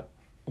 Yeah.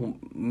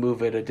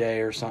 Move it a day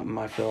or something,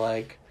 I feel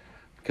like.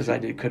 Because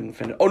couldn't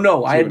finish. Oh,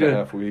 no, I had to...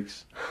 2.5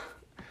 weeks.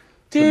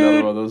 Dude. It's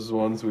another one of those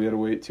ones we had to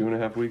wait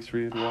 2.5 weeks for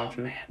you to watch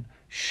it. Man.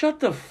 Shut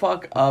the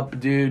fuck up,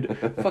 dude.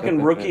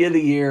 Fucking Rookie of the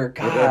Year.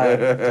 God,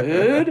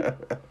 dude.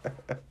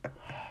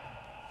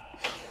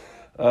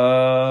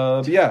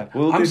 Yeah,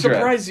 I'm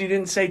surprised you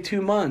didn't say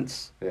 2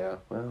 months. Yeah,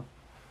 well,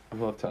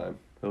 we'll have time.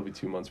 It'll be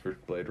 2 months for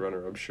Blade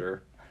Runner, I'm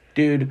sure.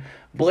 Dude,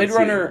 Blade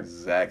Runner... It's the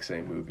exact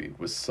same movie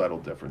with subtle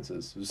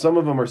differences. Some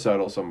of them are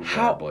subtle, some of them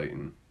are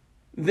blatant.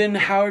 Then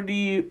how do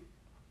you...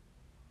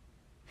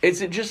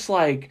 Is it just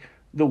like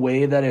the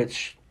way that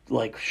it's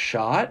like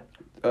shot?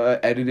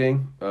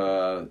 Editing.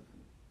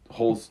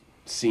 Whole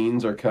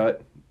scenes are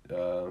cut.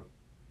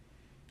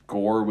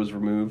 Gore was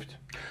removed.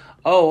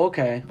 Oh,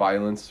 okay.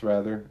 Violence,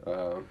 rather.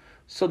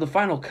 So the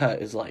final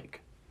cut is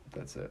like...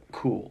 That's it.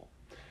 Cool.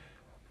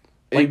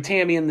 Like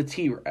Tammy and the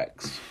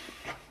T-Rex.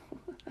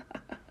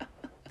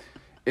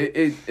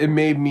 It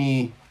made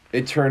me...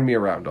 It turned me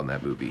around on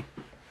that movie.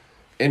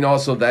 And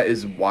also, that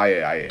is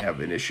why I have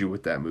an issue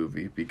with that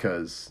movie,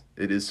 because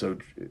it is so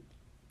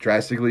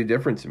drastically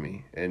different to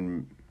me.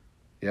 And,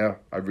 yeah,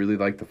 I really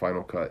like the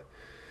final cut.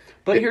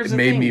 But here's the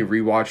thing. It made me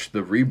rewatch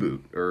the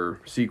reboot,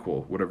 or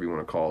sequel, whatever you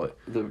want to call it.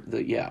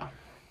 Yeah.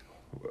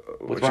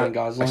 With Ryan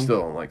Gosling? I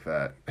still don't like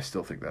that. I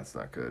still think that's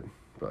not good.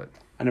 But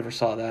I never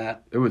saw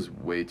that. It was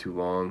way too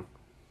long.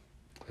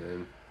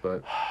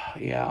 But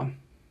yeah.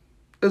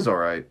 It was all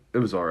right.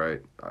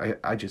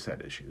 I just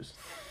had issues.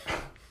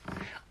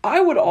 I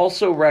would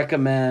also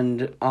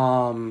recommend,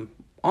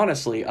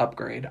 honestly,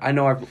 Upgrade. I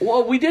know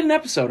we did an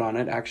episode on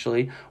it,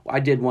 actually.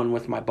 I did one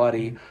with my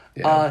buddy.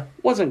 Yeah.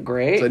 Wasn't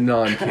great. It's a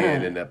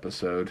non-canon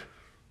episode.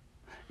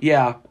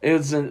 Yeah,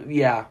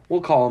 we'll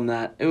call him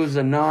that. It was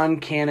a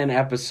non-canon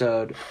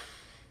episode.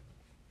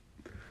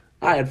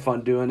 I had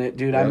fun doing it,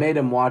 dude. Yeah. I made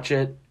him watch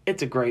it.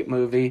 It's a great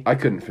movie. I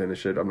couldn't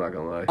finish it, I'm not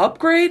gonna lie.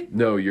 Upgrade?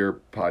 No, your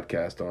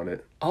podcast on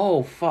it.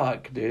 Oh,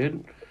 fuck,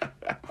 dude.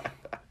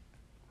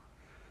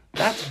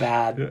 That's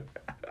bad.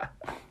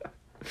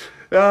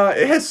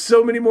 It has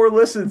so many more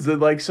listens than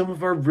like some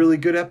of our really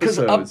good episodes.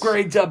 Because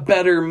Upgrade's a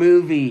better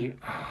movie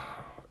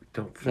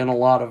than a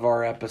lot of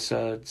our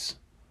episodes.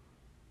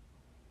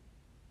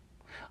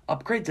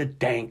 Upgrade's a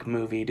dank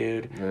movie,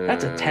 dude.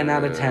 That's a 10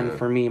 out of 10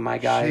 for me, my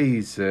guy.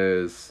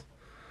 Jesus.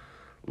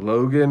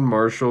 Logan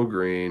Marshall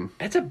Green.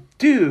 It's a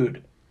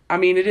dude. I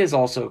mean, it is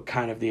also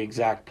kind of the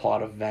exact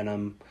plot of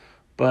Venom,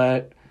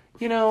 but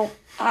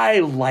I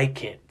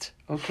like it.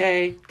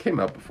 Okay. Came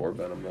out before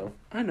Venom, though.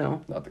 I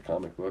know. Not the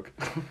comic book.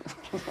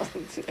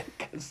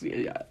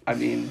 Yeah, I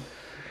mean.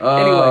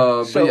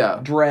 Anyway, so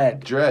yeah.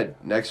 Dredd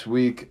next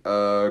week.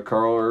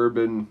 Carl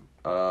Urban.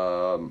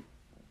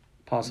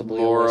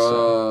 Possibly Laura,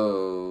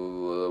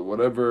 Alyssa.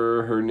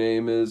 whatever her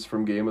name is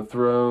from Game of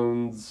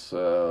Thrones.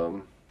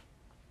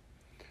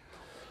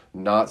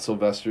 Not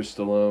Sylvester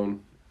Stallone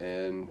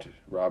and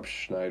Rob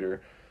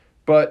Schneider.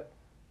 But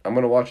I'm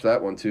going to watch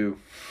that one too.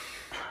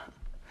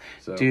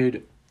 So,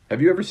 dude.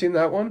 Have you ever seen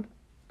that one?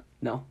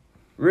 No.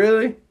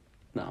 Really?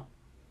 No.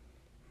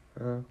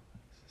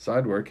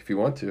 Side work if you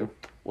want to.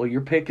 Well,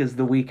 your pick is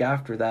the week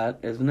after that,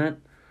 isn't it?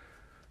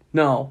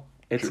 No,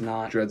 it's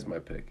not. Dredd's my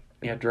pick.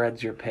 Yeah,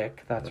 Dredd's your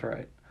pick. That's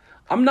right.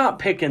 I'm not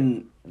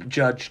picking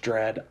Judge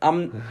Dredd.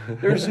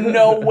 There's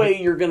no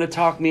way you're going to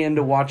talk me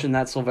into watching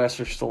that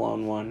Sylvester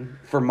Stallone one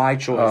for my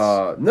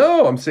choice.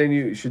 No, I'm saying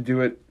you should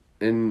do it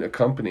in a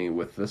company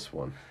with this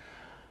one.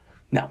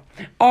 No.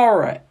 All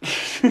right.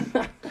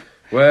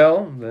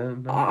 Well,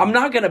 then... I'm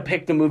not going to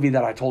pick the movie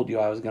that I told you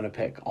I was going to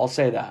pick. I'll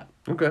say that.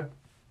 Okay.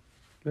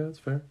 Yeah, that's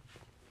fair.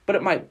 But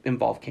it might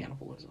involve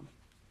cannibalism.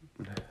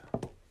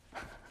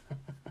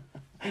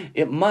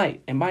 It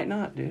might. It might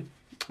not, dude.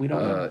 We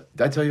don't know.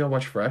 Did I tell you I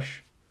watched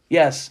Fresh?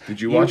 Yes.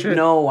 Did you watch it?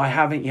 No, I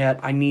haven't yet.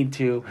 I need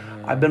to.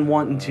 I've been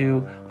wanting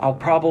to. I'll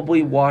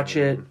probably watch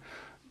it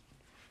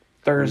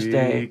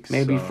Thursday,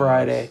 maybe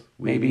Friday,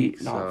 maybe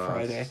not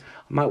Friday. I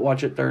might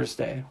watch it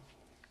Thursday.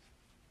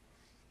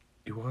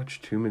 You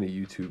watch too many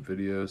YouTube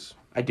videos.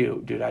 I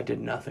do, dude. I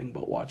did nothing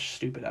but watch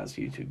stupid-ass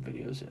YouTube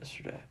videos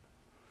yesterday.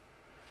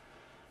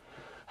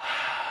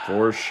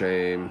 For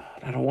shame.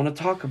 I don't want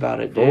to talk about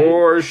it, dude.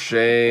 For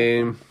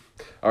shame.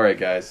 All right,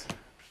 guys.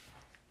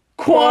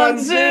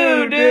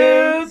 Kwanzaa,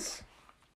 dudes!